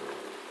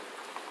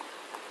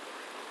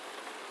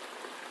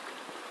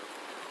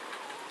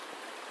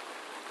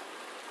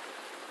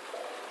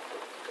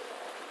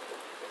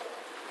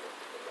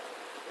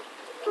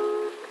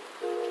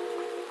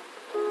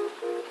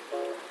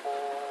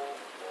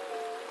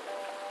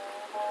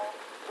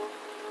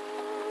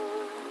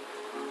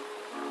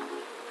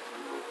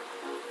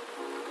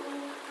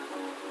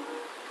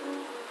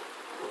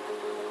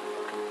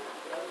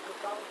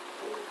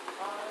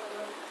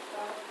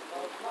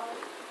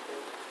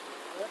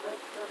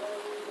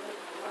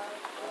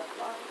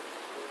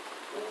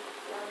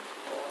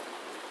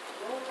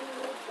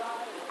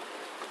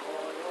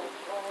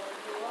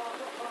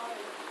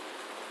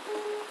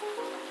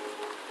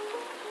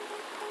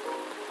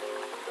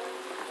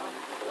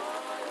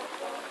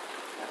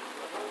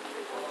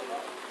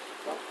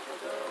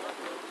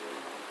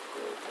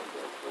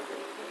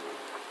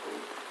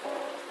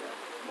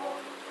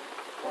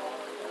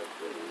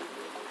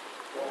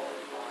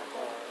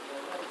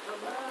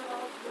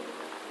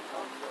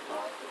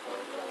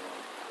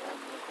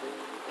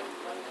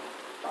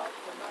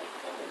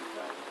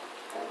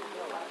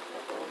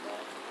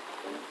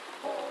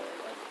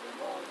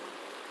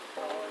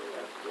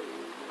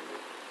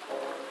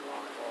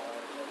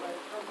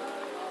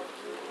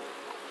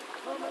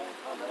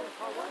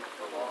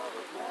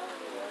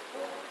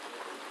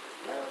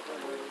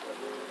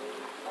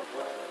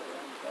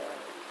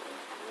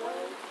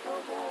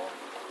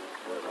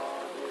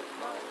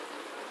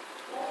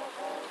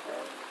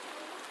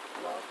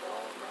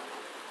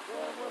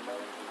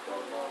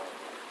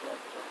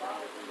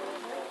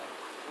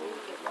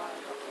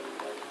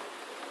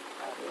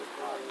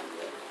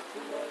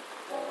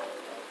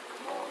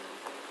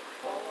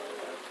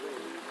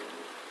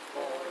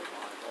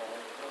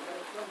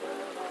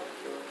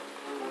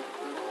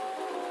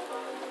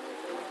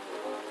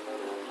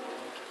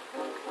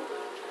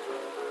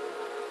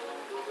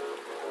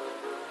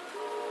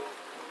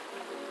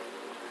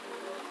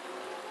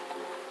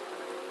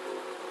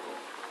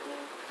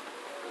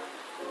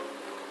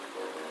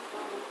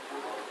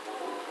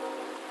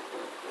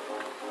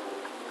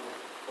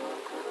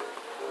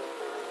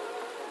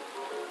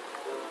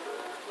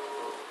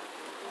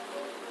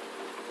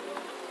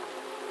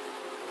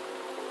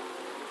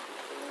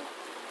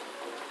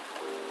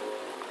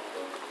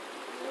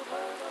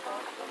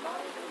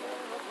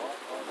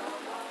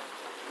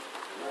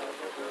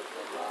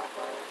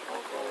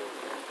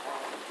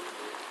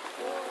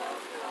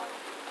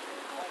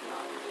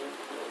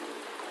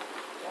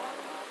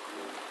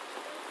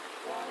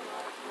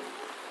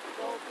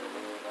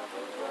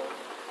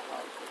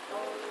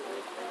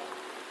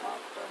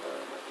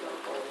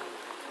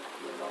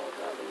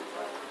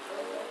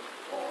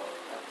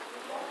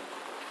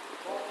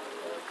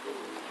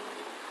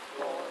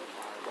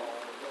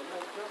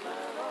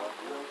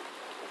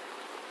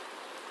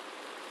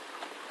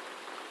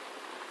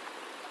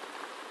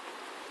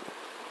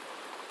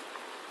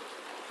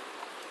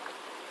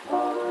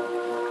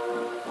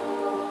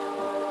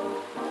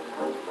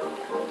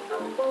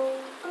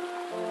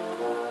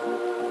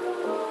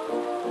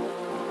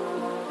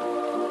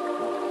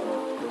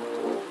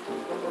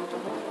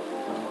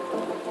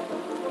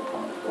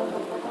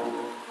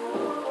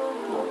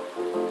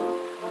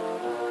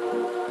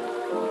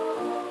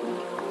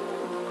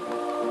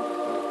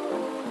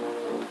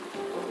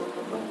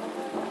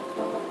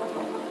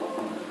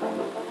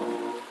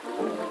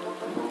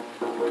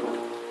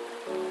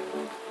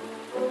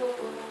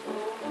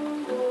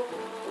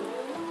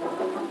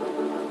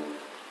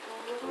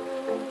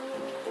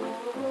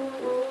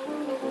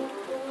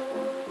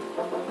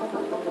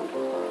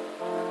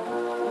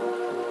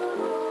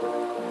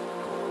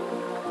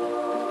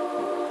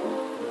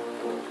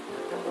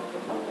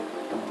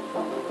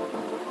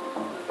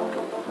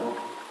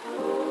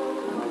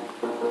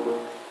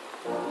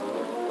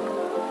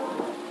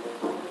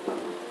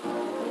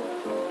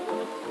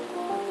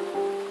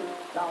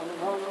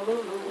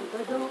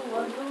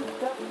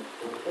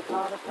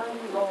 not a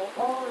tango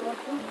or a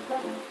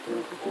two-step. You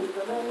can see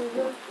the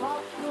latest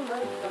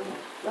population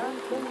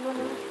dancing the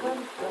new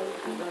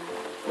sensation.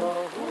 The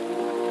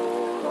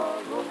hula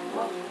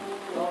rumba,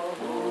 the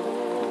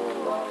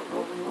hula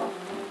rumba.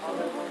 A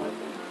little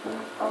whipping,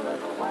 a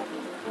little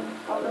whacking,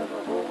 a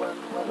little wooing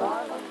with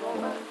island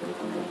romance.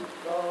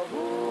 The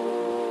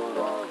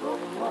hula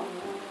rumba,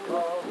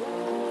 the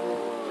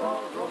hula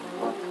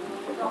rumba.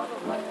 We're gonna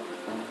play it,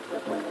 they're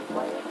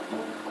playing,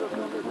 they're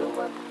gonna do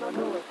it, the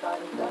new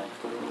exciting dance.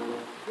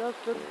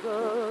 Just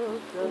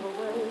observe gentle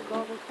waves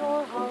on the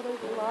shore, how they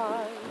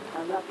glide.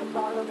 And at the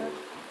start of it,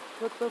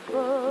 with the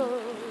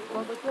birds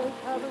on the great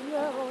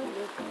caballero in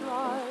their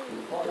stride.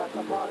 For that's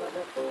a part of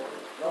it.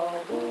 The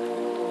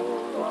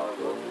hula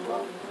rumba,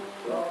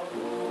 the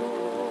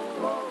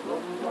hula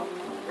rumba.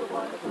 You'll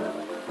find it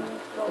thrilling,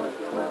 so if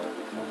you're willing,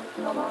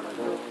 come on and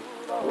do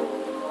the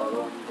hula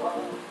rumba.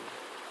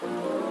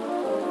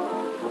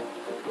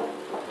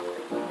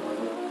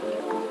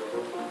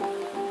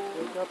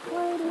 It's a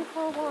plain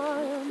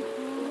Hawaiian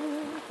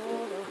tune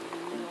for the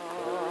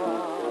hula,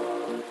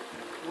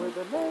 with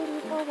the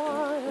native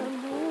Hawaiian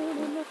moon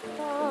in the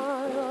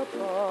sky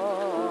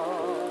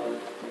above.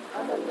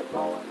 And then it's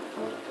going,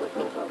 with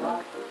super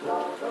rock,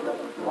 now the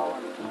rhythm's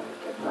flowing.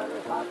 It's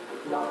very hot,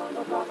 now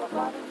the top of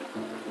rocking,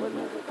 with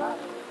music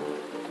cracking.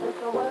 It's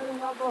the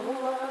wedding of the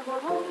hula and the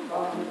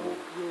rumba.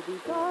 You'll be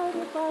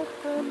guided by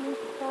friendly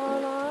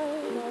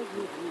starlight as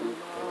you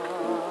hula,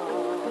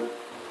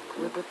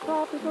 with the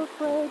tropical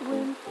trade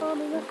wind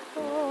humming a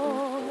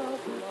song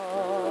of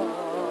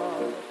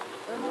love.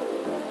 And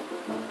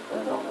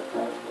there's no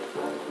mistake,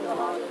 your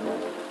heart is in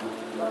it,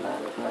 the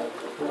man is great,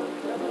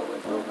 you're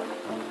moving,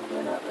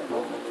 in every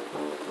movement.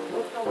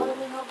 It's the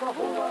wedding of the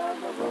hula and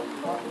the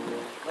rumba.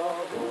 The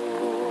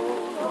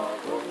hula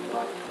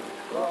rumba,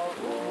 the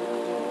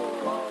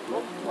hula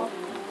rumba.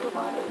 You'll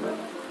find it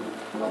thrilling,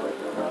 so if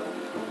you're willing,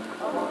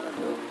 come on and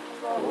do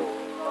the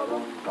hula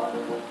rumba.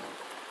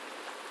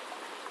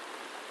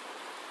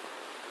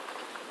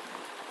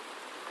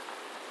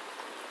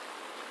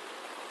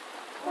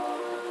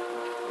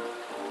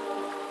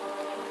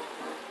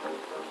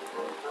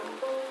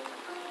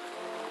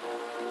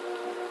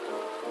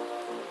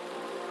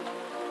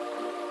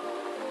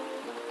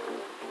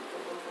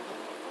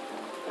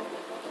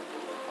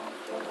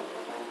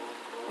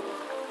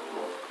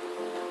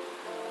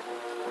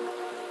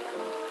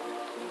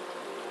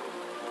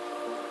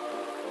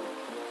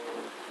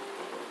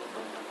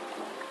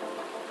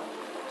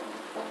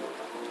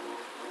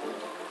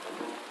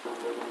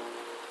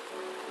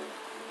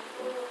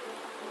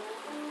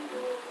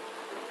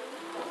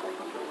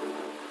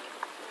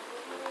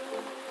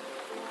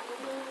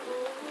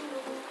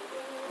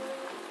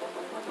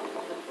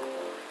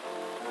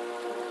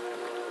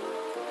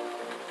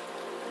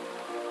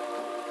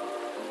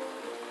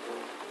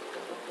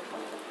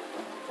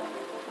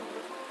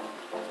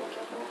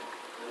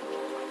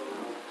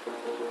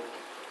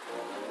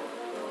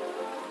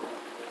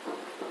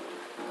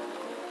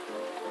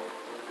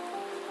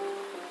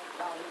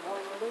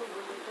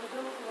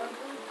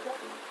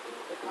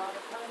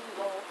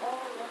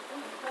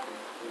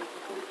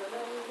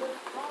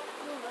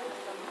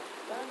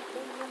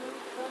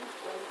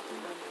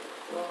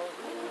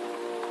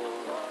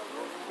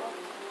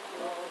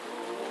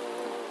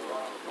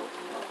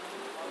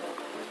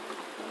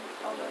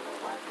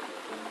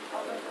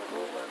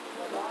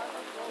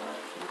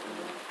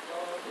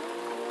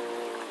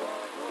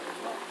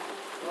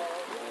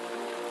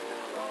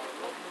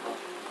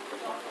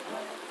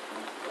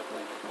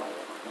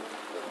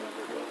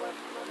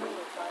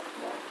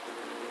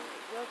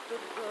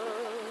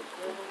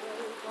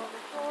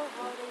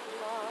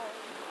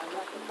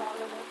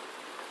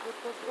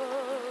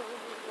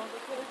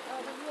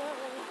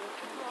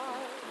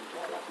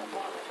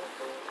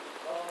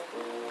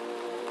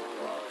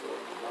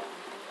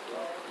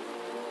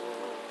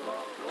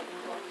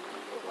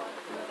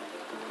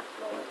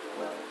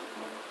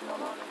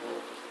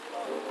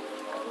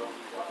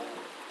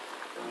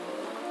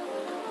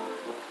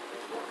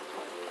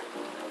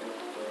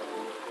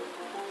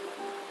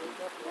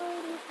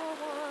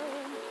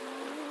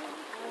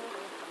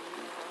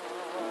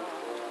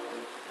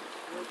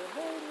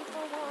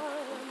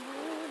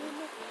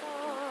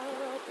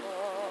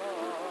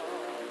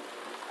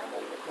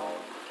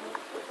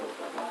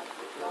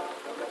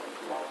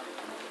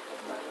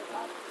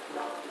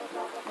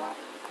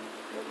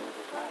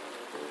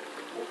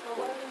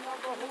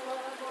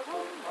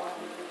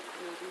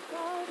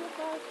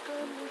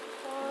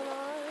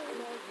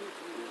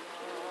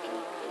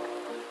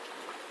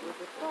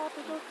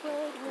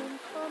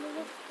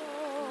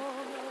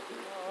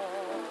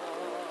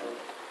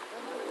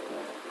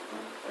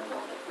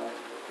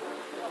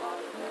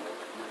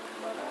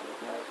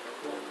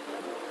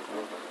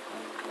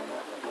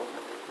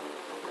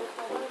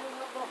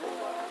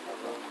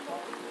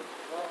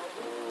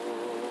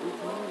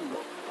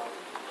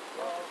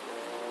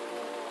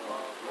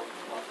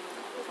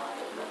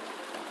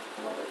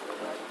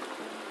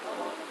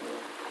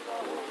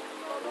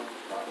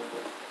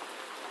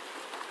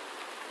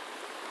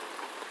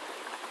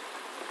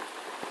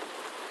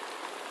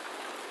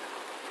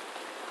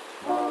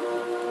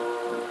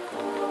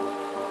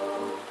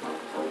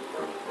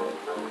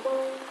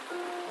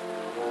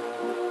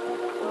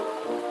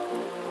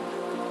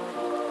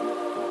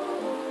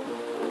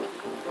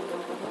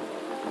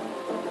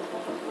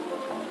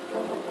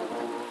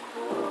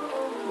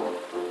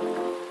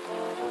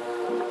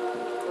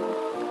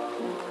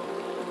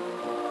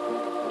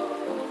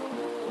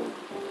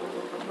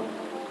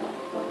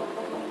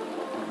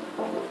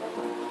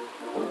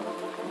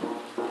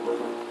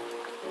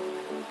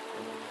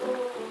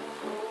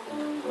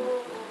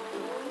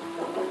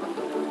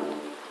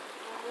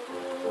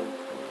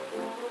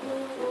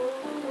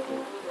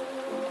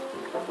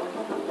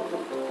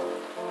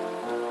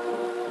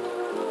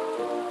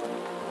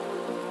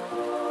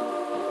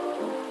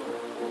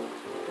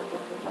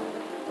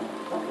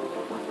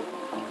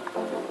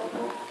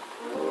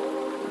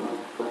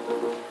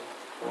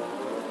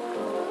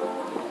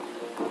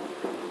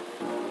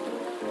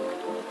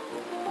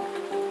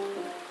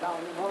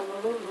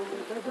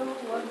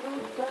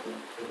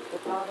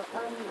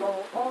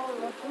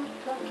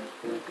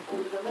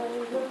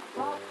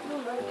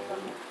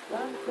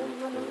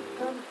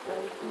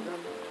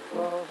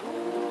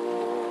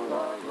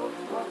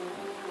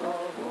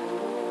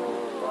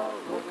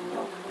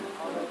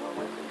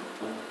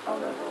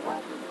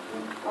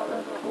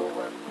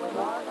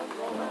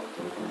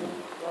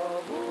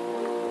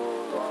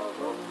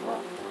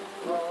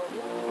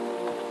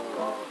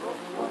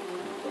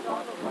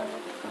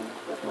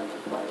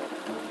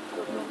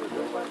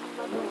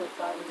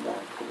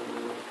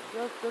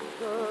 Just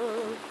a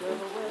girl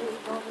sail away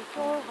on the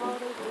shore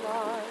hard as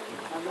light,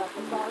 and at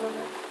the bottom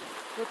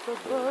it's a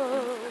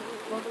bird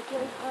on the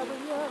gate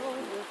having yellow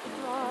with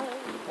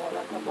stripe. For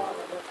at the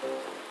bottom the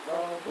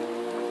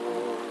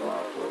hula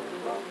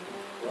roomba,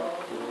 the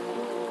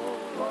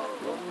hula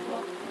roomba,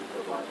 the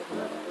white is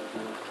ready.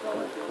 So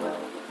if you're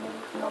ready,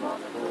 come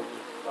on and do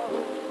the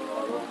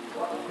hula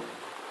roomba.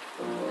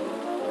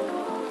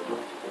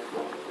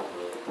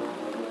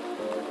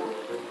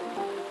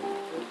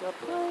 It's a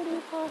pretty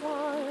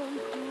Hawaiian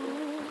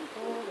tune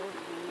for the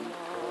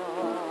hula,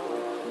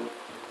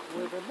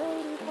 with a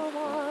native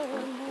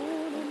Hawaiian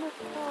moon in the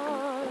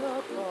sky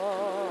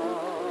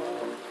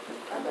above.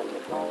 And then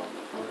you're going,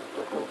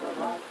 the super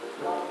hot,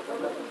 now the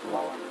rhythm's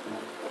flowing,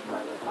 the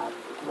smell is hot,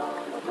 now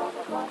the drop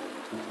of flying,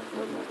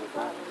 the music's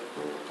happy,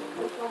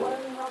 it's the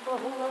wedding of the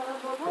hula and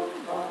the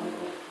roomba.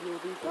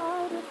 You'll be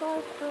guided by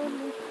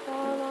friendly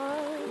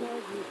starlight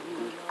as you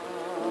hula,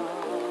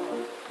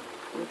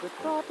 with the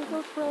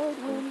tropical trade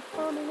wind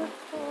humming a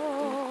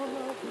song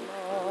of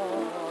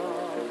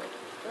love.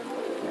 And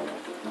when you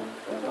dance,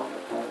 and on the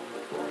stage,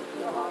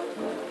 your heart is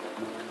beating,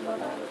 the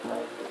band is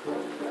playing,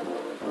 and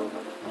you're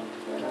improving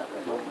in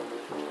every moment.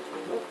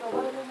 It's the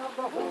wedding of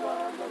the hula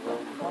and the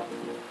roomba,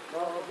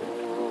 the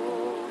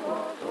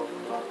hula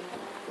roomba,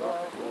 the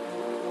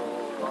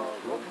hula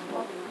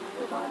roomba.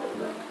 The time is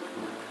ready,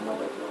 so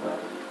if you're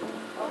ready,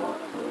 come on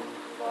and do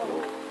the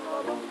hula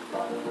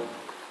roomba.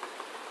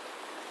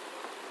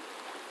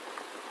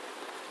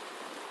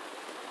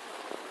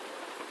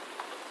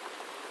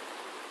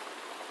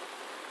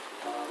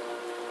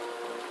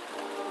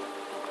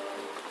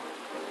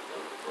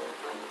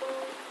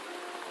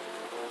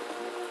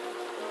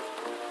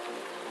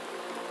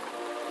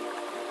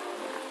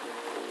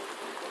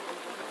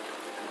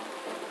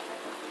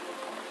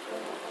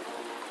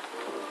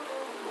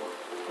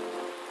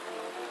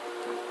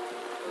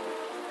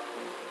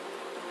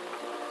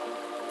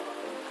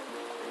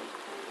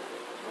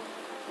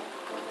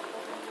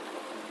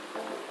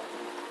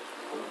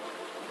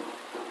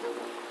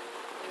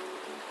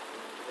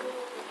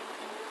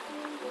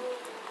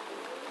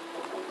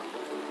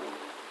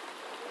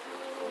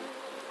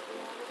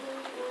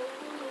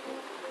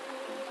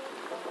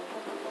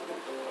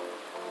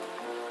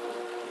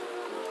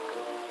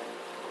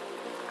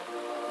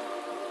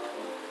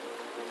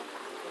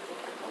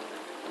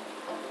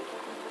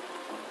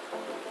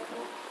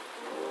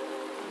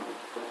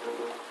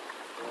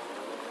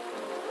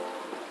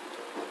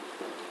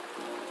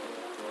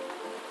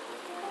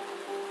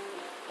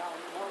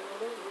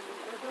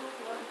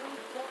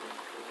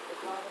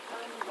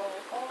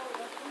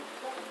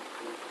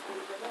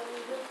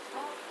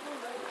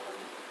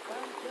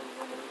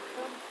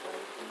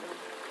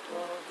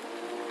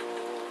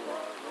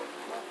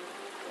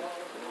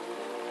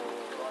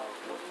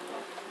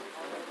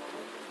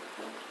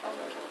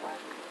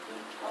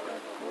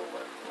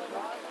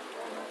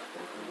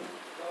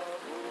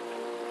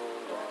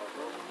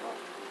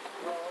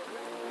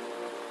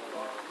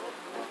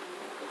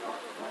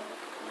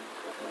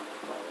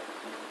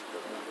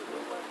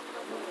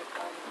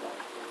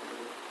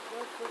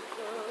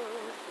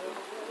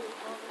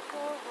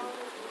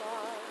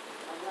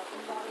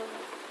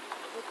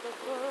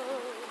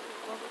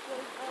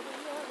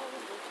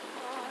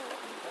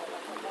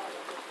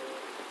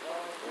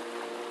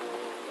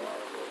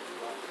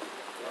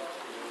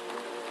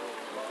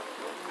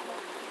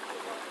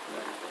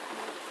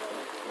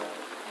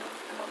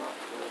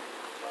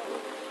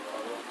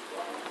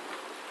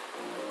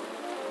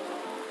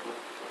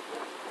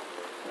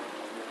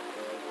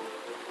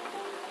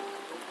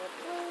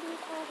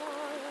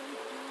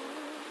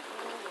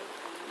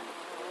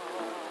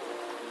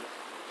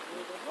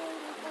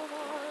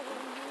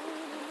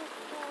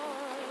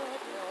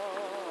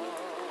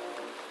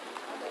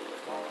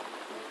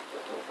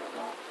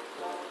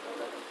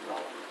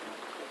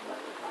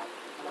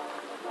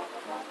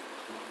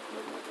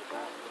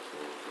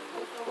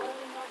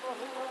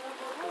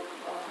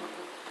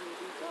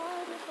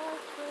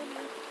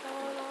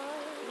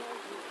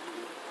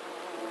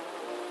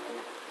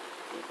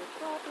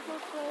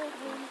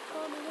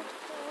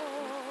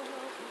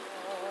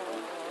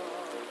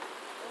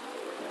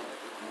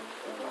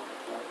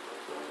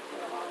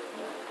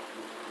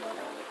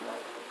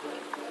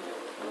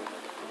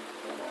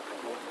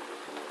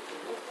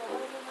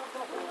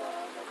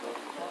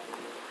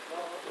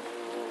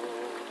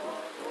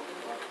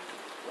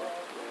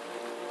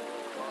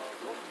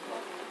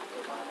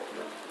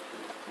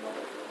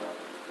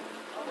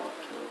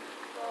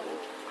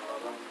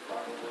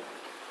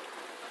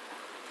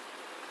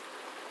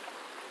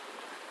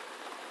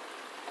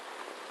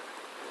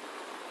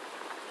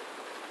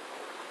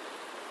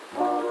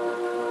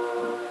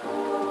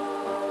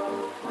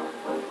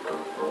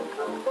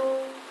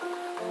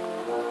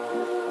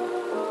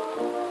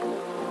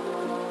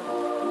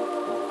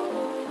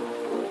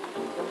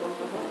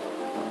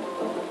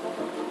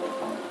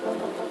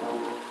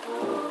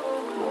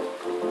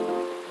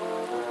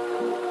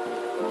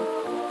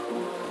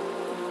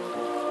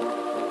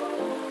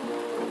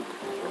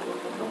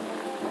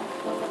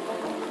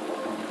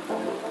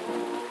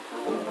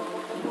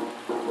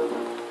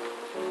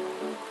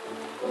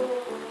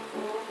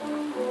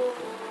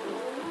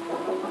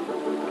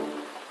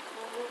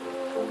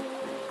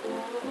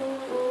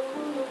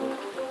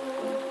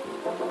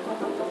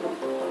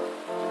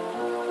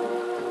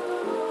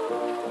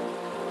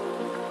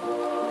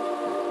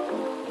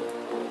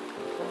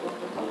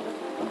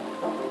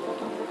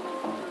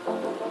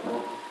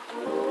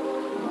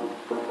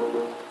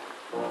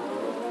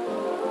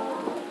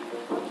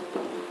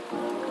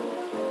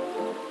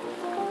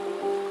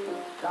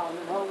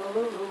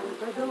 Honolulu is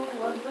a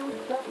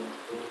do-and-do-step.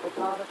 It's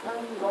not a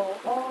tango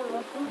or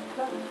a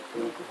two-step.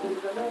 You can see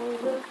the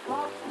native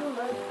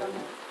population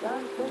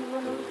dancing the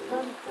new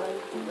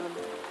sensation.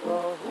 The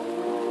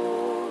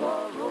hula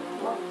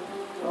rumba,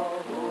 the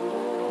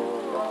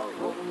hula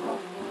rumba.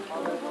 A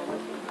little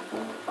whistle,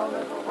 a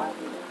little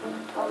waggy,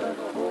 a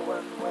little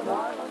wooing with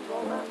island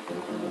romance.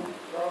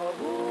 The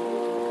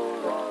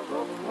hula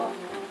rumba,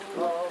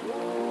 the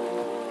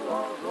hula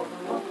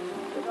rumba.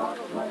 You're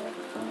gonna play it,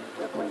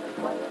 if we can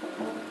play it,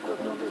 you'll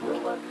soon be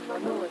doing the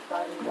new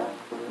exciting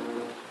dance.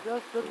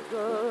 Just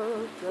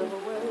observe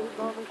gentle waves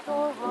on the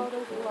shore, how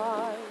they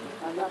glide.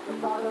 And at the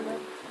start of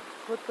it,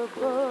 with the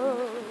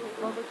birds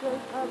on the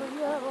gate having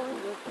yellow in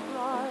your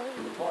stride.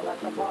 For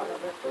that's a part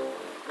of it.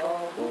 The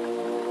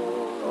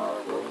hula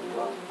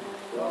rumba,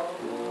 the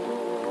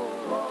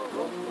hula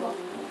rumba.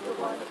 You'll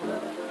find it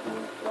thrilling,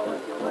 so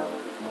if you're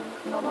willing,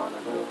 come on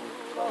and do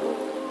the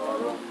hula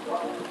rumba.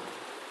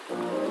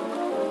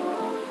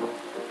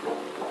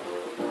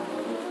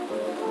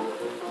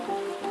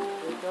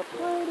 It's a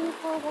pretty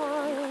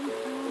Hawaiian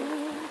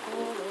tune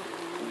for the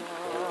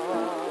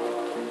hula,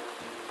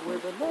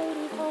 with a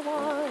native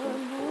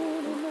Hawaiian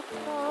moon in the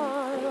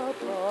sky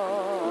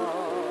above.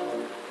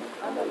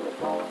 And then you're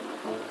flowing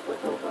with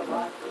super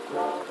black,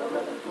 now the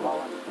rhythm's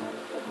flowing.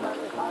 It's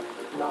very hot,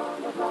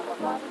 down the top of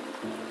that,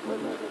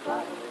 with music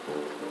back.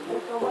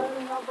 It's the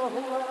wedding of the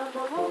hula and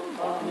the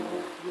rumba.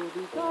 You'll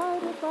be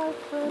guided by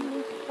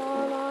friendly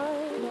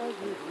starlight as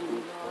you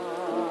hula,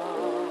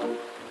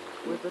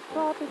 with the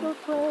tropical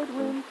trade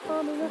wind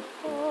humming a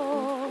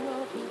song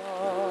of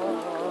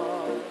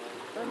love.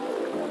 The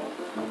music in it,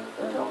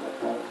 the tone is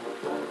great,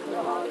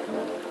 your heart is in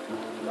it,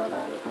 the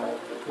man is great,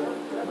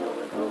 the new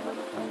improvement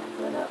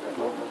in every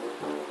movement.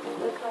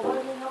 It's the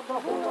wedding of the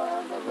hula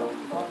and the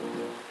rumba,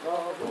 the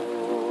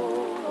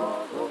hula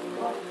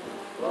rumba,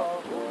 the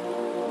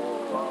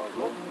hula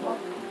rumba.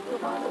 You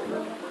find it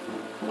thrilling,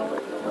 so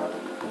if you're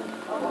willing,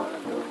 come on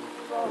and do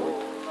the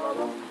hula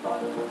rumba.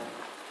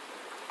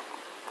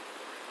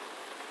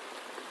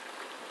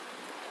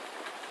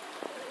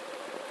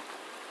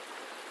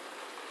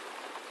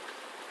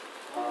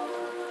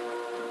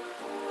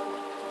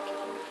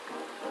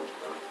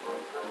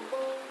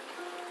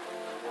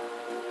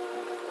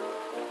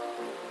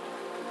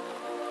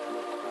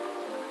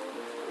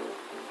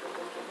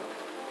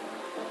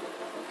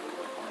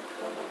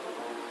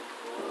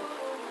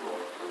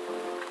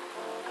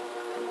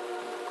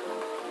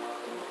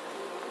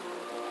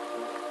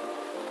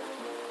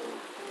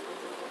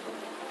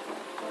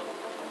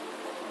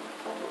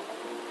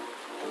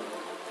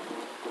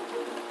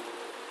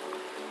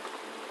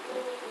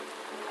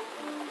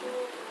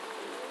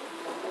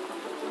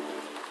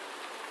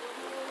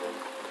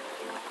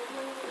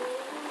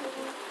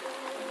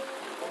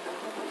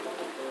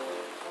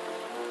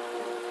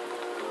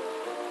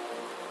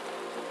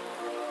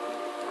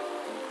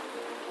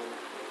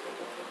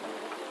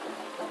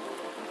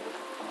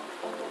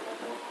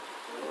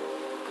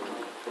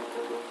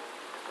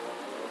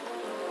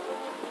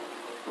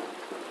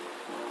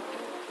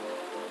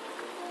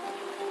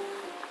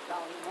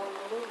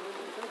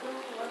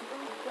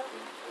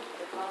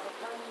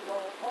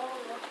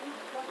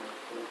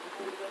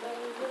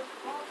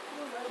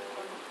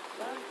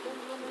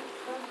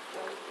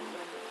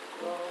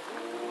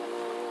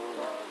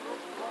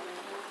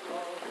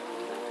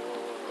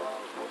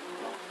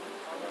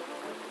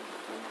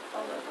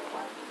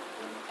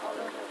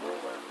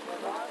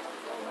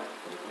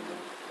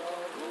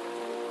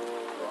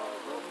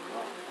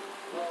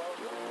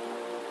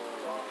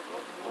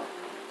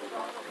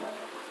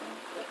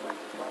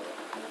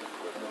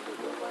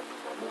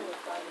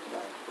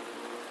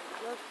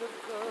 Just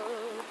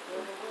observe the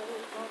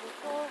waves on the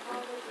shore, how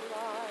they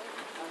glide,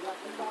 and at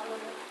the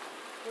bottom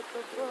with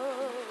the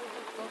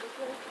birds on the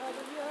gate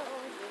having yellow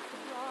in their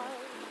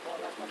stride. For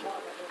that's the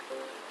part of it,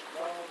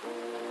 the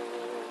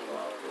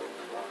hula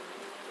rumba,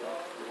 the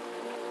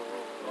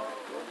hula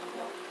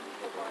rumba.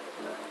 You'll find it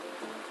thrilling,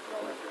 so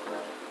if you're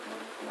willing,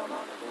 come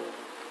on and do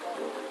the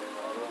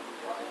hula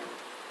rumba.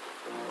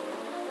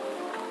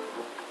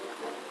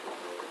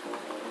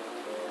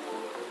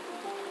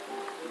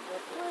 It's a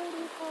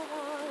pretty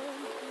Hawaiian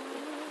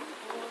tune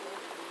for the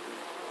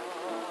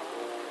hula,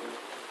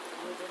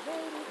 with a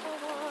native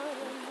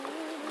Hawaiian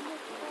moon in the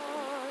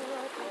sky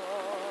above.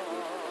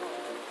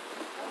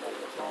 And then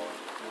you're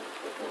flowing,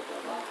 it's super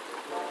black,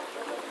 now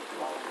the rhythm's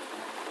flowing.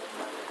 It's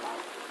very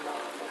hot,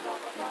 down the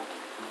top of that,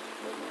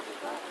 the music's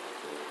back.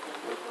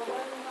 It's the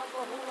wedding of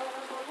the hula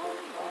and the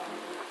rumba.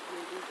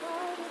 You'll be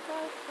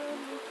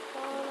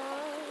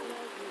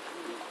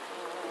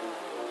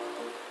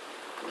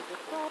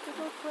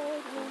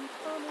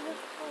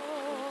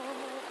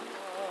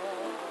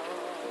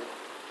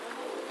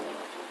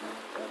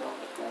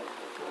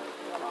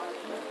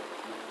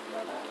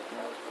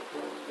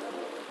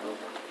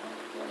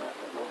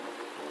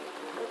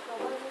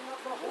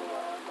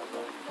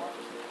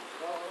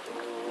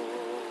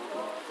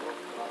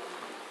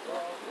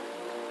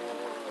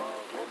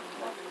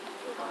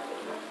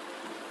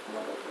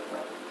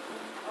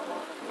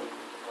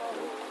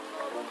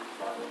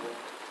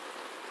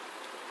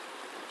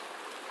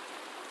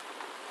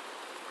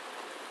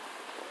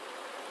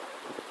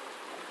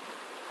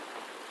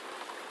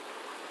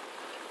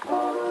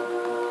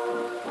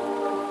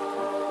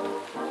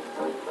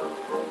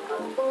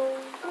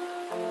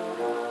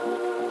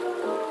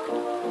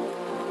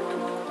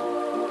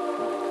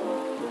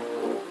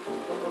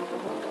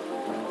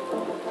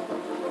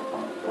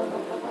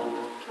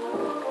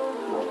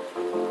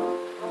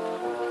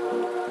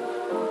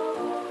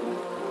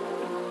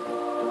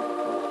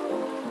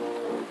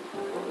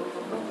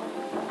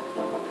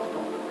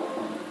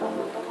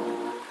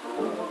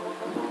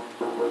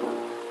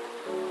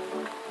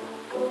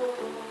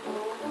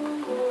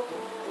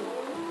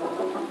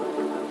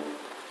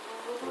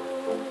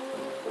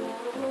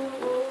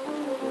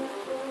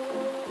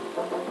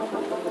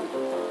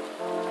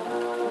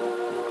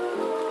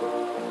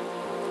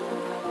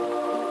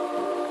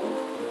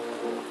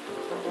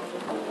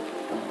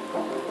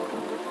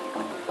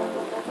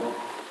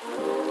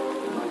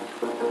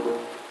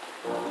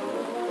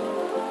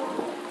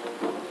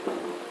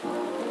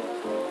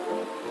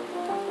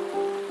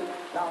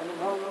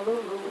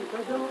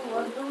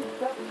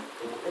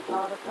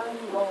not a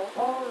tango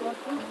or a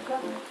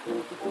two-step.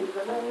 You can see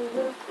the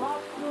native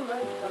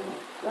population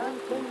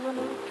dancing the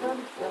new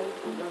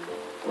sensation.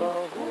 The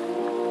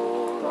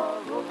hula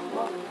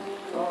rumba,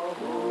 the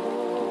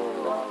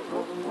hula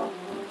rumba.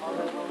 A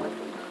little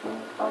rhythm,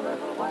 a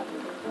little whack,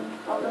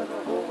 a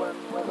little moving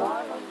with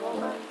island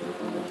romance.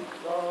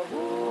 The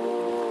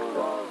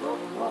hula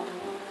rumba,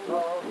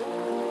 the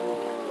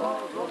hula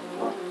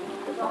rumba.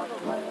 We're gonna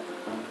play it,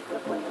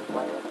 just swing and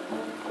play it.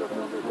 You'll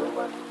soon be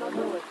doing a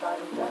new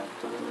exciting dance.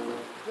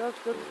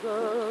 Just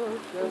observe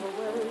gentle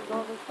waves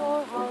on the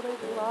shore, how they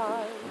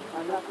glide.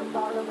 And at the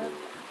start of it,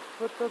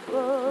 put the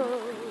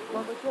birds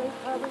on the gate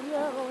having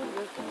yellow in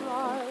your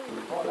stride.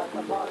 Oh, that's a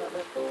part of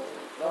it.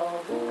 The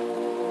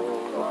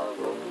hula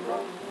rumba,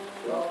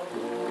 the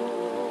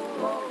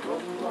hula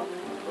rumba.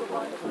 We'll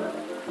find a thrill,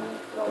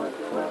 so if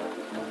you're willing,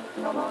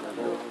 come on and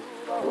do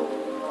the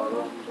hula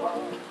rumba.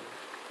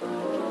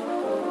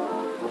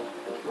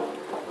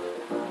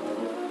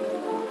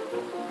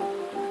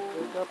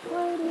 It's a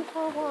pretty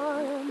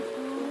Hawaiian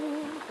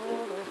tune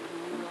for the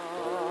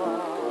hula,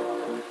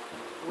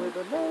 with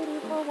a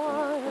native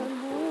Hawaiian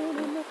moon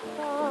in the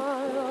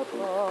sky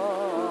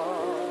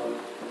above.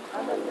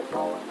 And then you're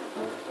going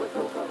with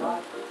the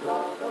rock,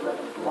 now the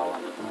rhythm's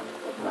flowing.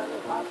 It's plenty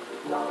hot,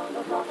 now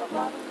the rock of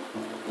rock,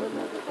 the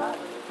music's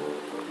happening.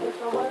 It's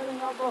the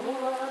wedding of the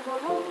hula and the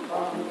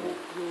rumba.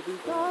 You'll be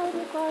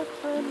guided by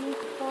friendly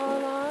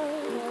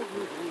starlight as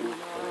you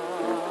hula,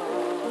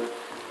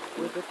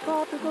 with the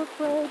tropical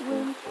trade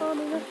wind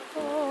humming a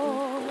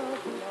song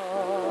of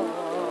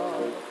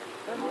love.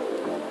 And you'll be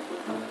in it,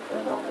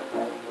 there's only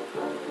faith,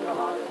 your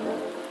heart is in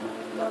it,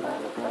 your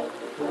man is faith,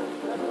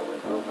 there's no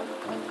improvement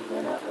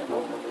in every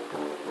movement.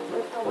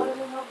 It's the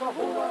wedding of the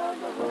hula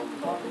and the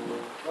rumba,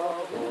 the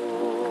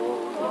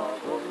hula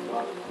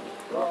rumba,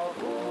 the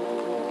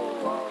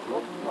hula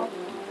rumba.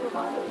 You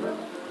find it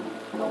thrilling,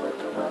 so if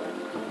you're willing,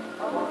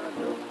 come on and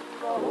do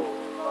the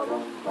hula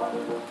rumba.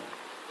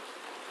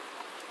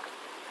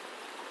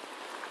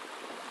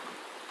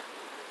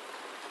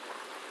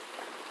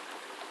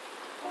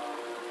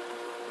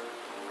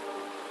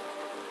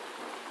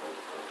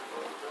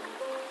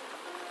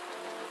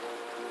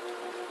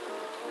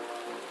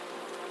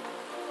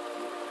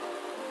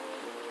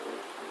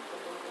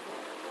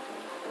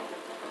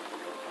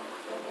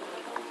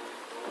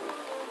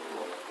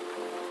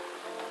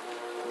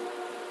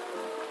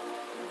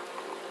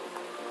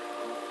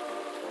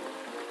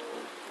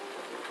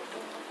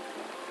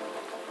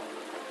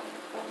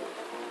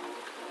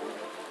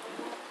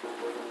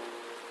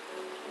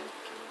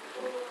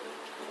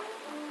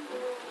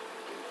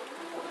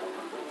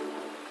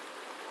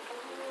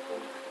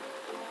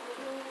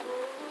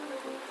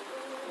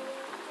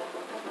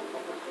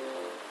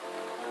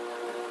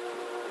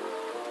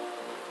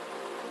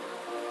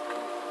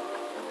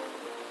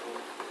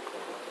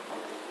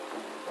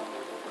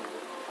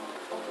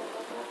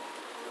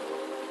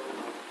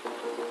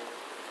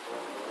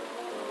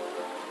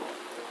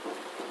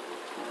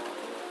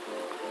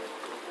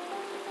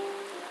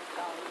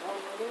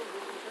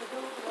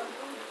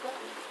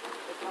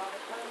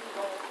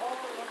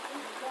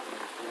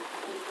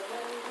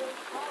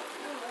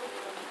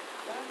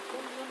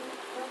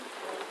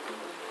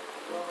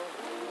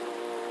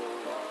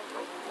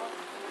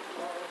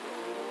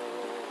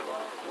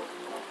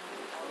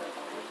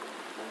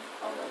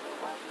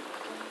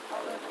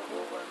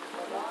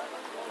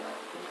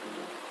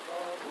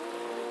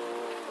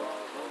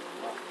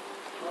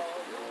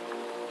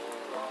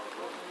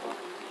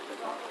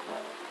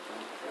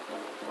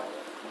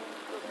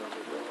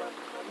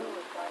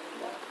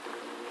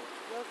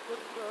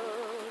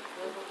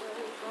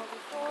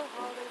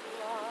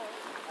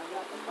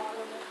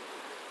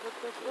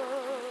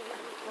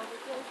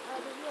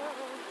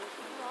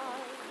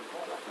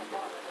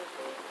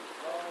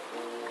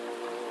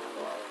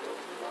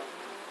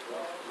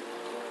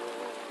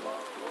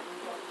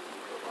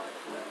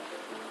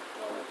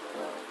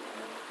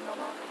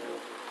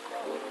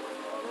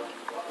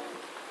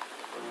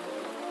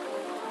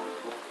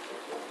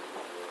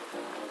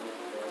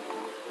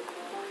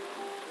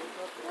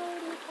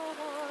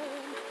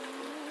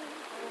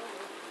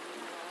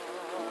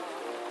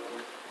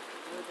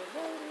 With a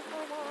native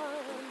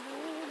Hawaiian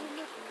moon in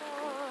the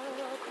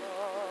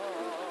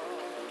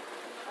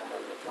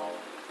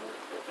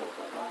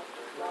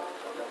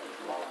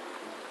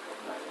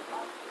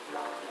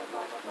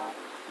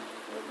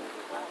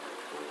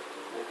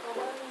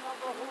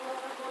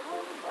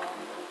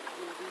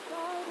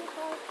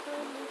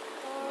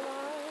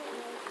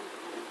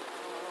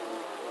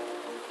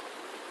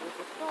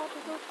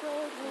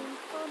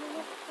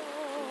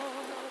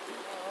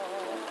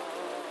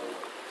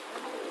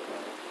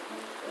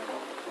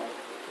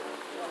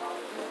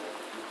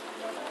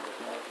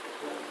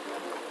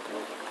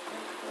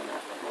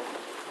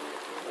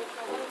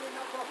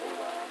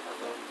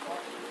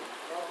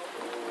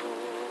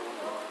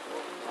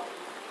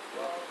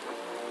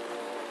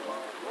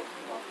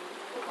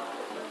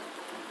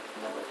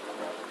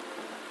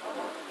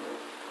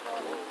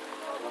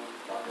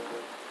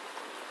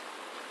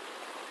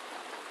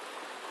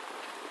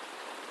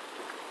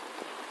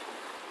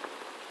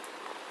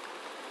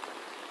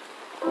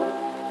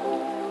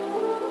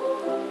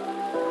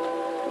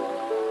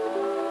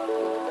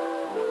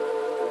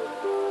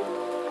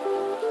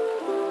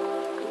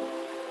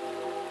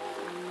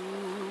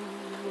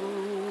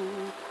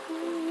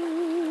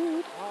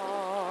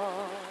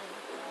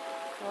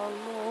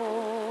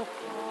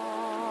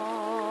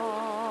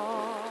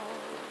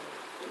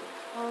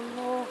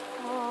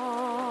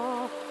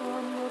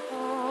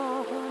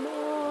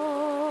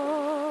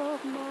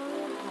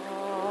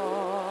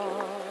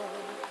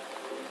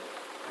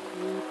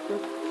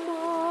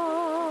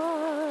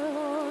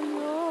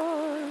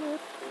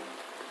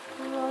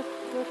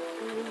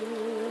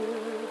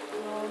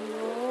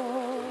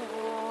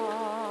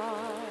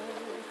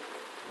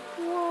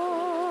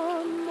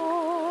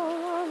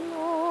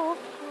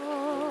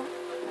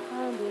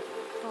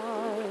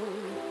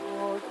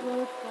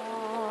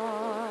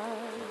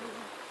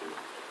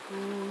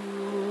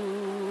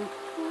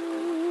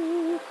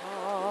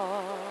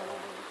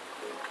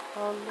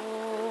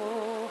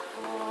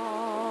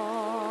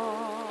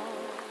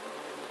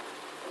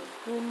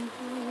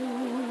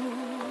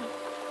Indeed,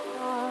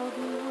 I'll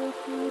be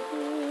with you,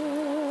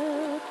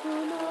 dear,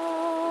 tonight,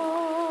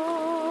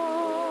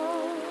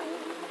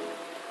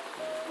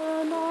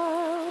 and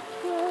I'll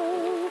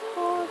pray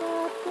for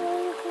that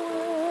day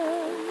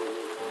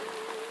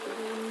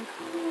when we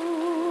two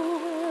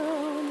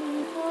will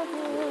meet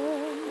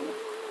again.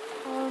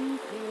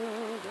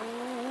 Until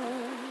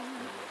then,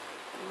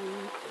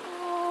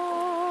 sweetheart,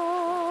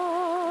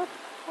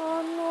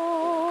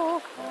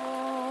 aloha.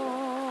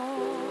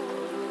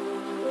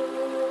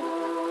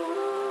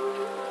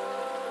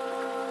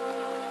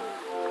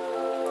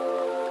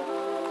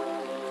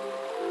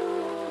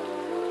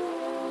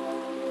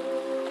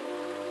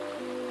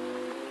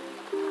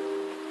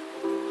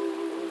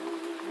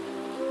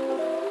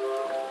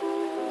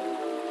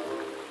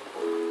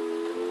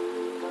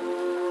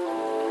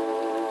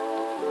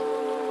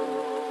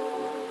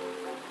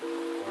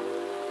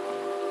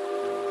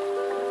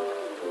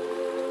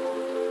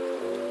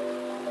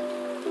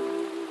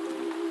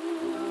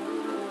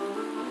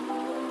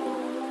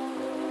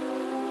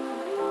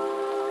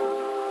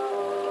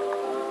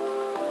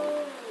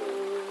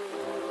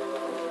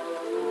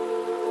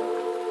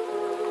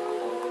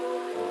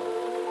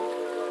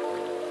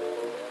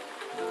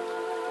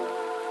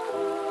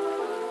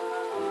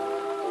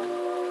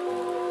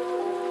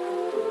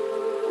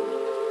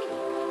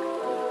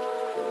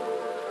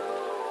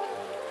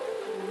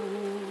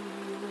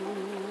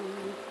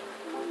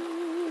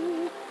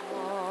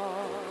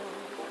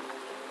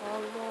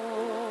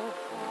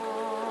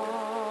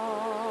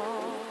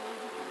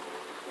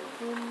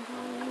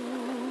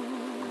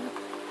 Indeed,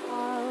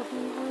 I'll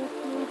be with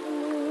you,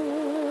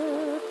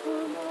 dear,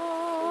 tonight,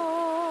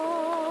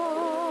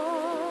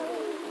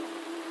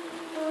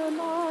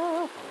 and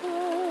I'll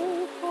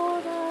pray for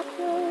that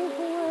day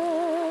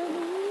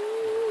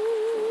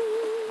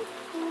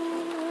when we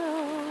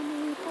will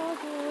meet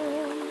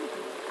again.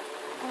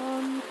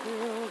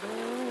 Until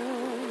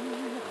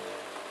then,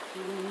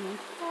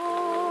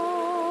 sweetheart,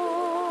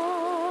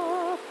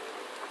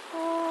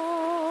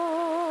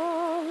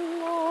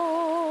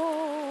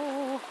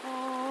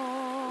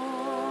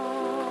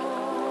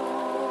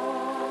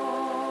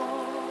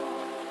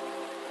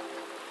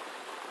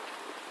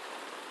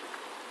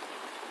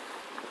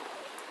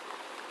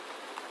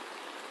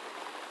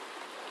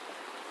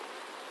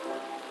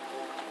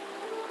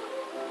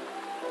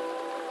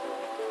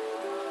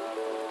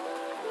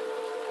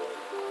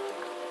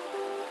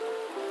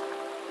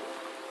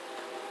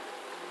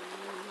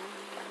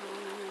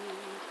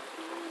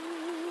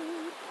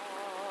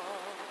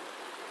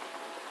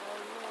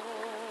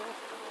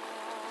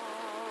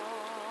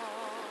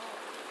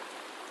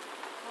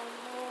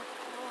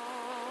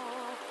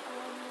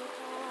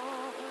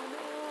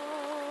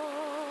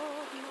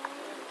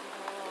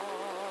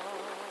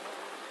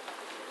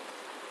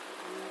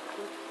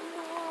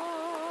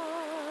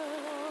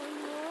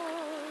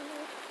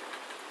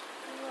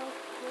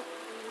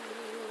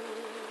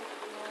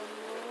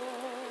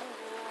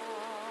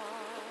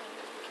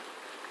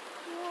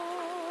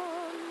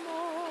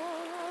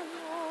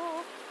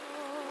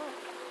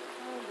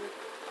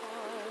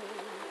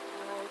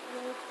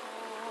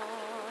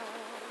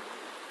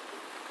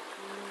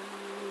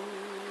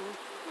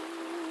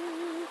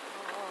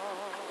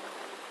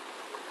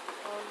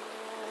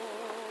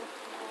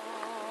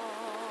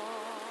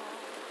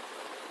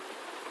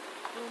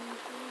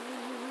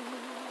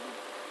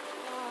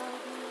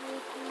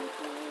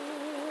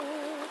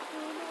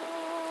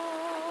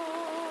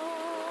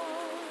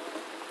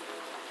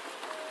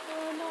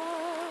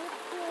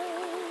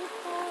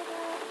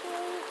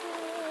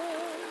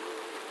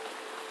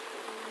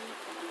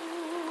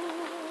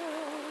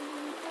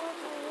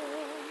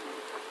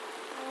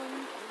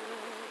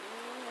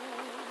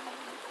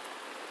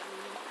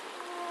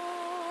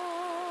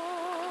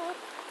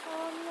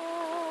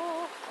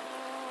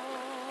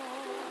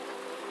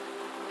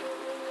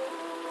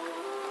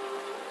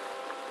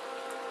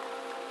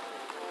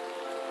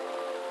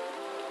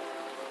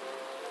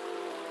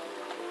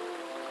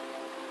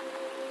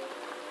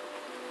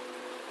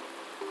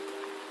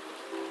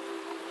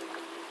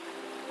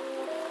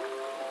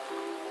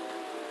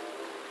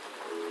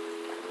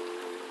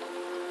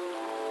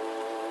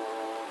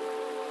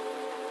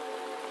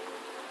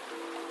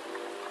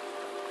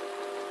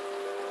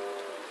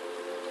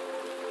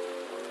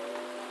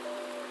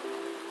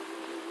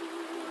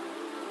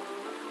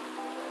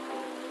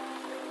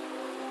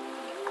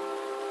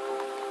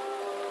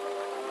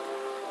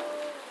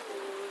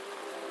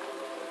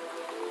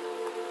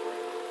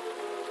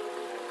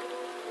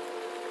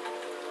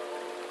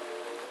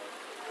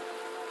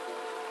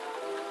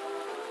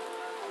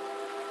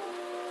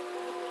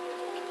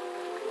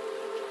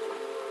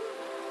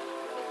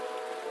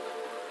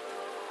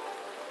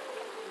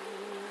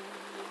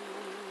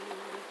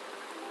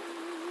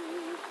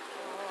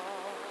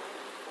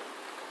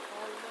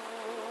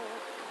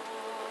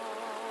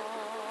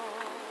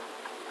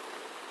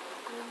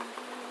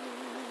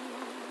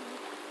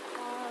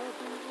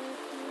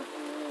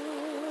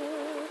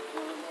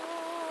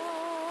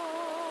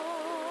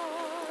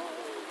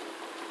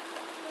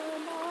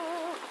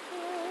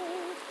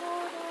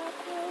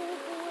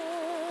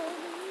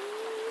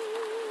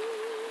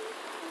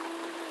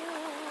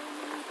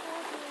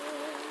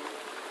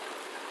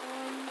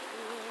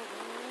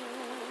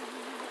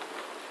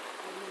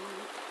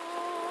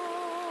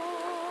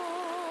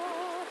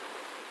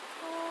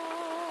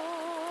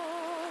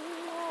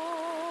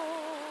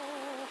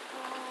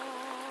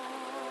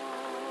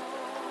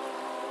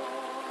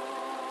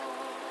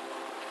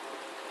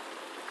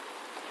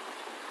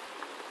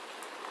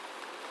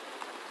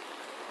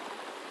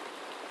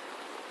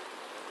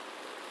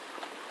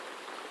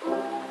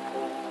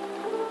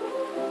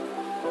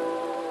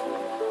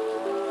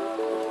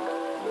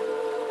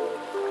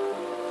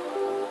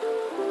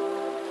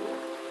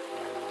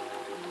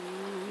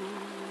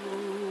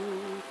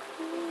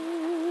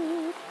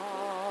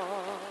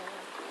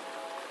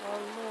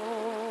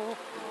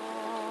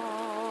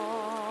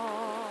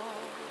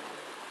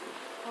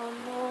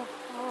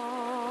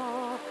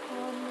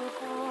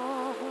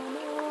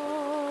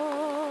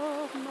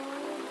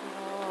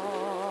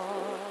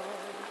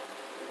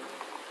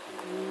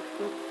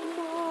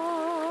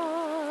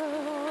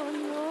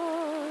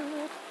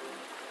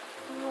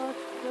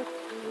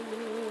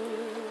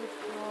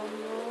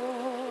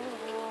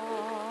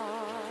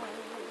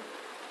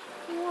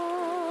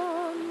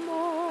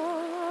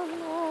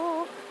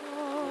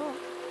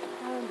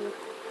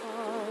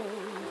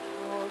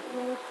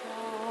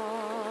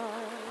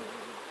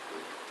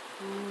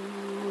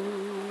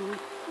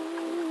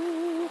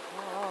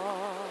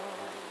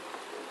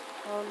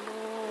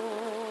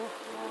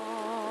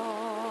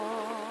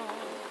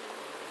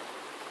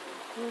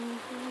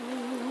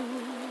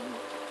 indeed.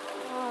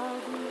 I'll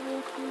be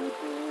with you,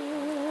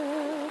 dear.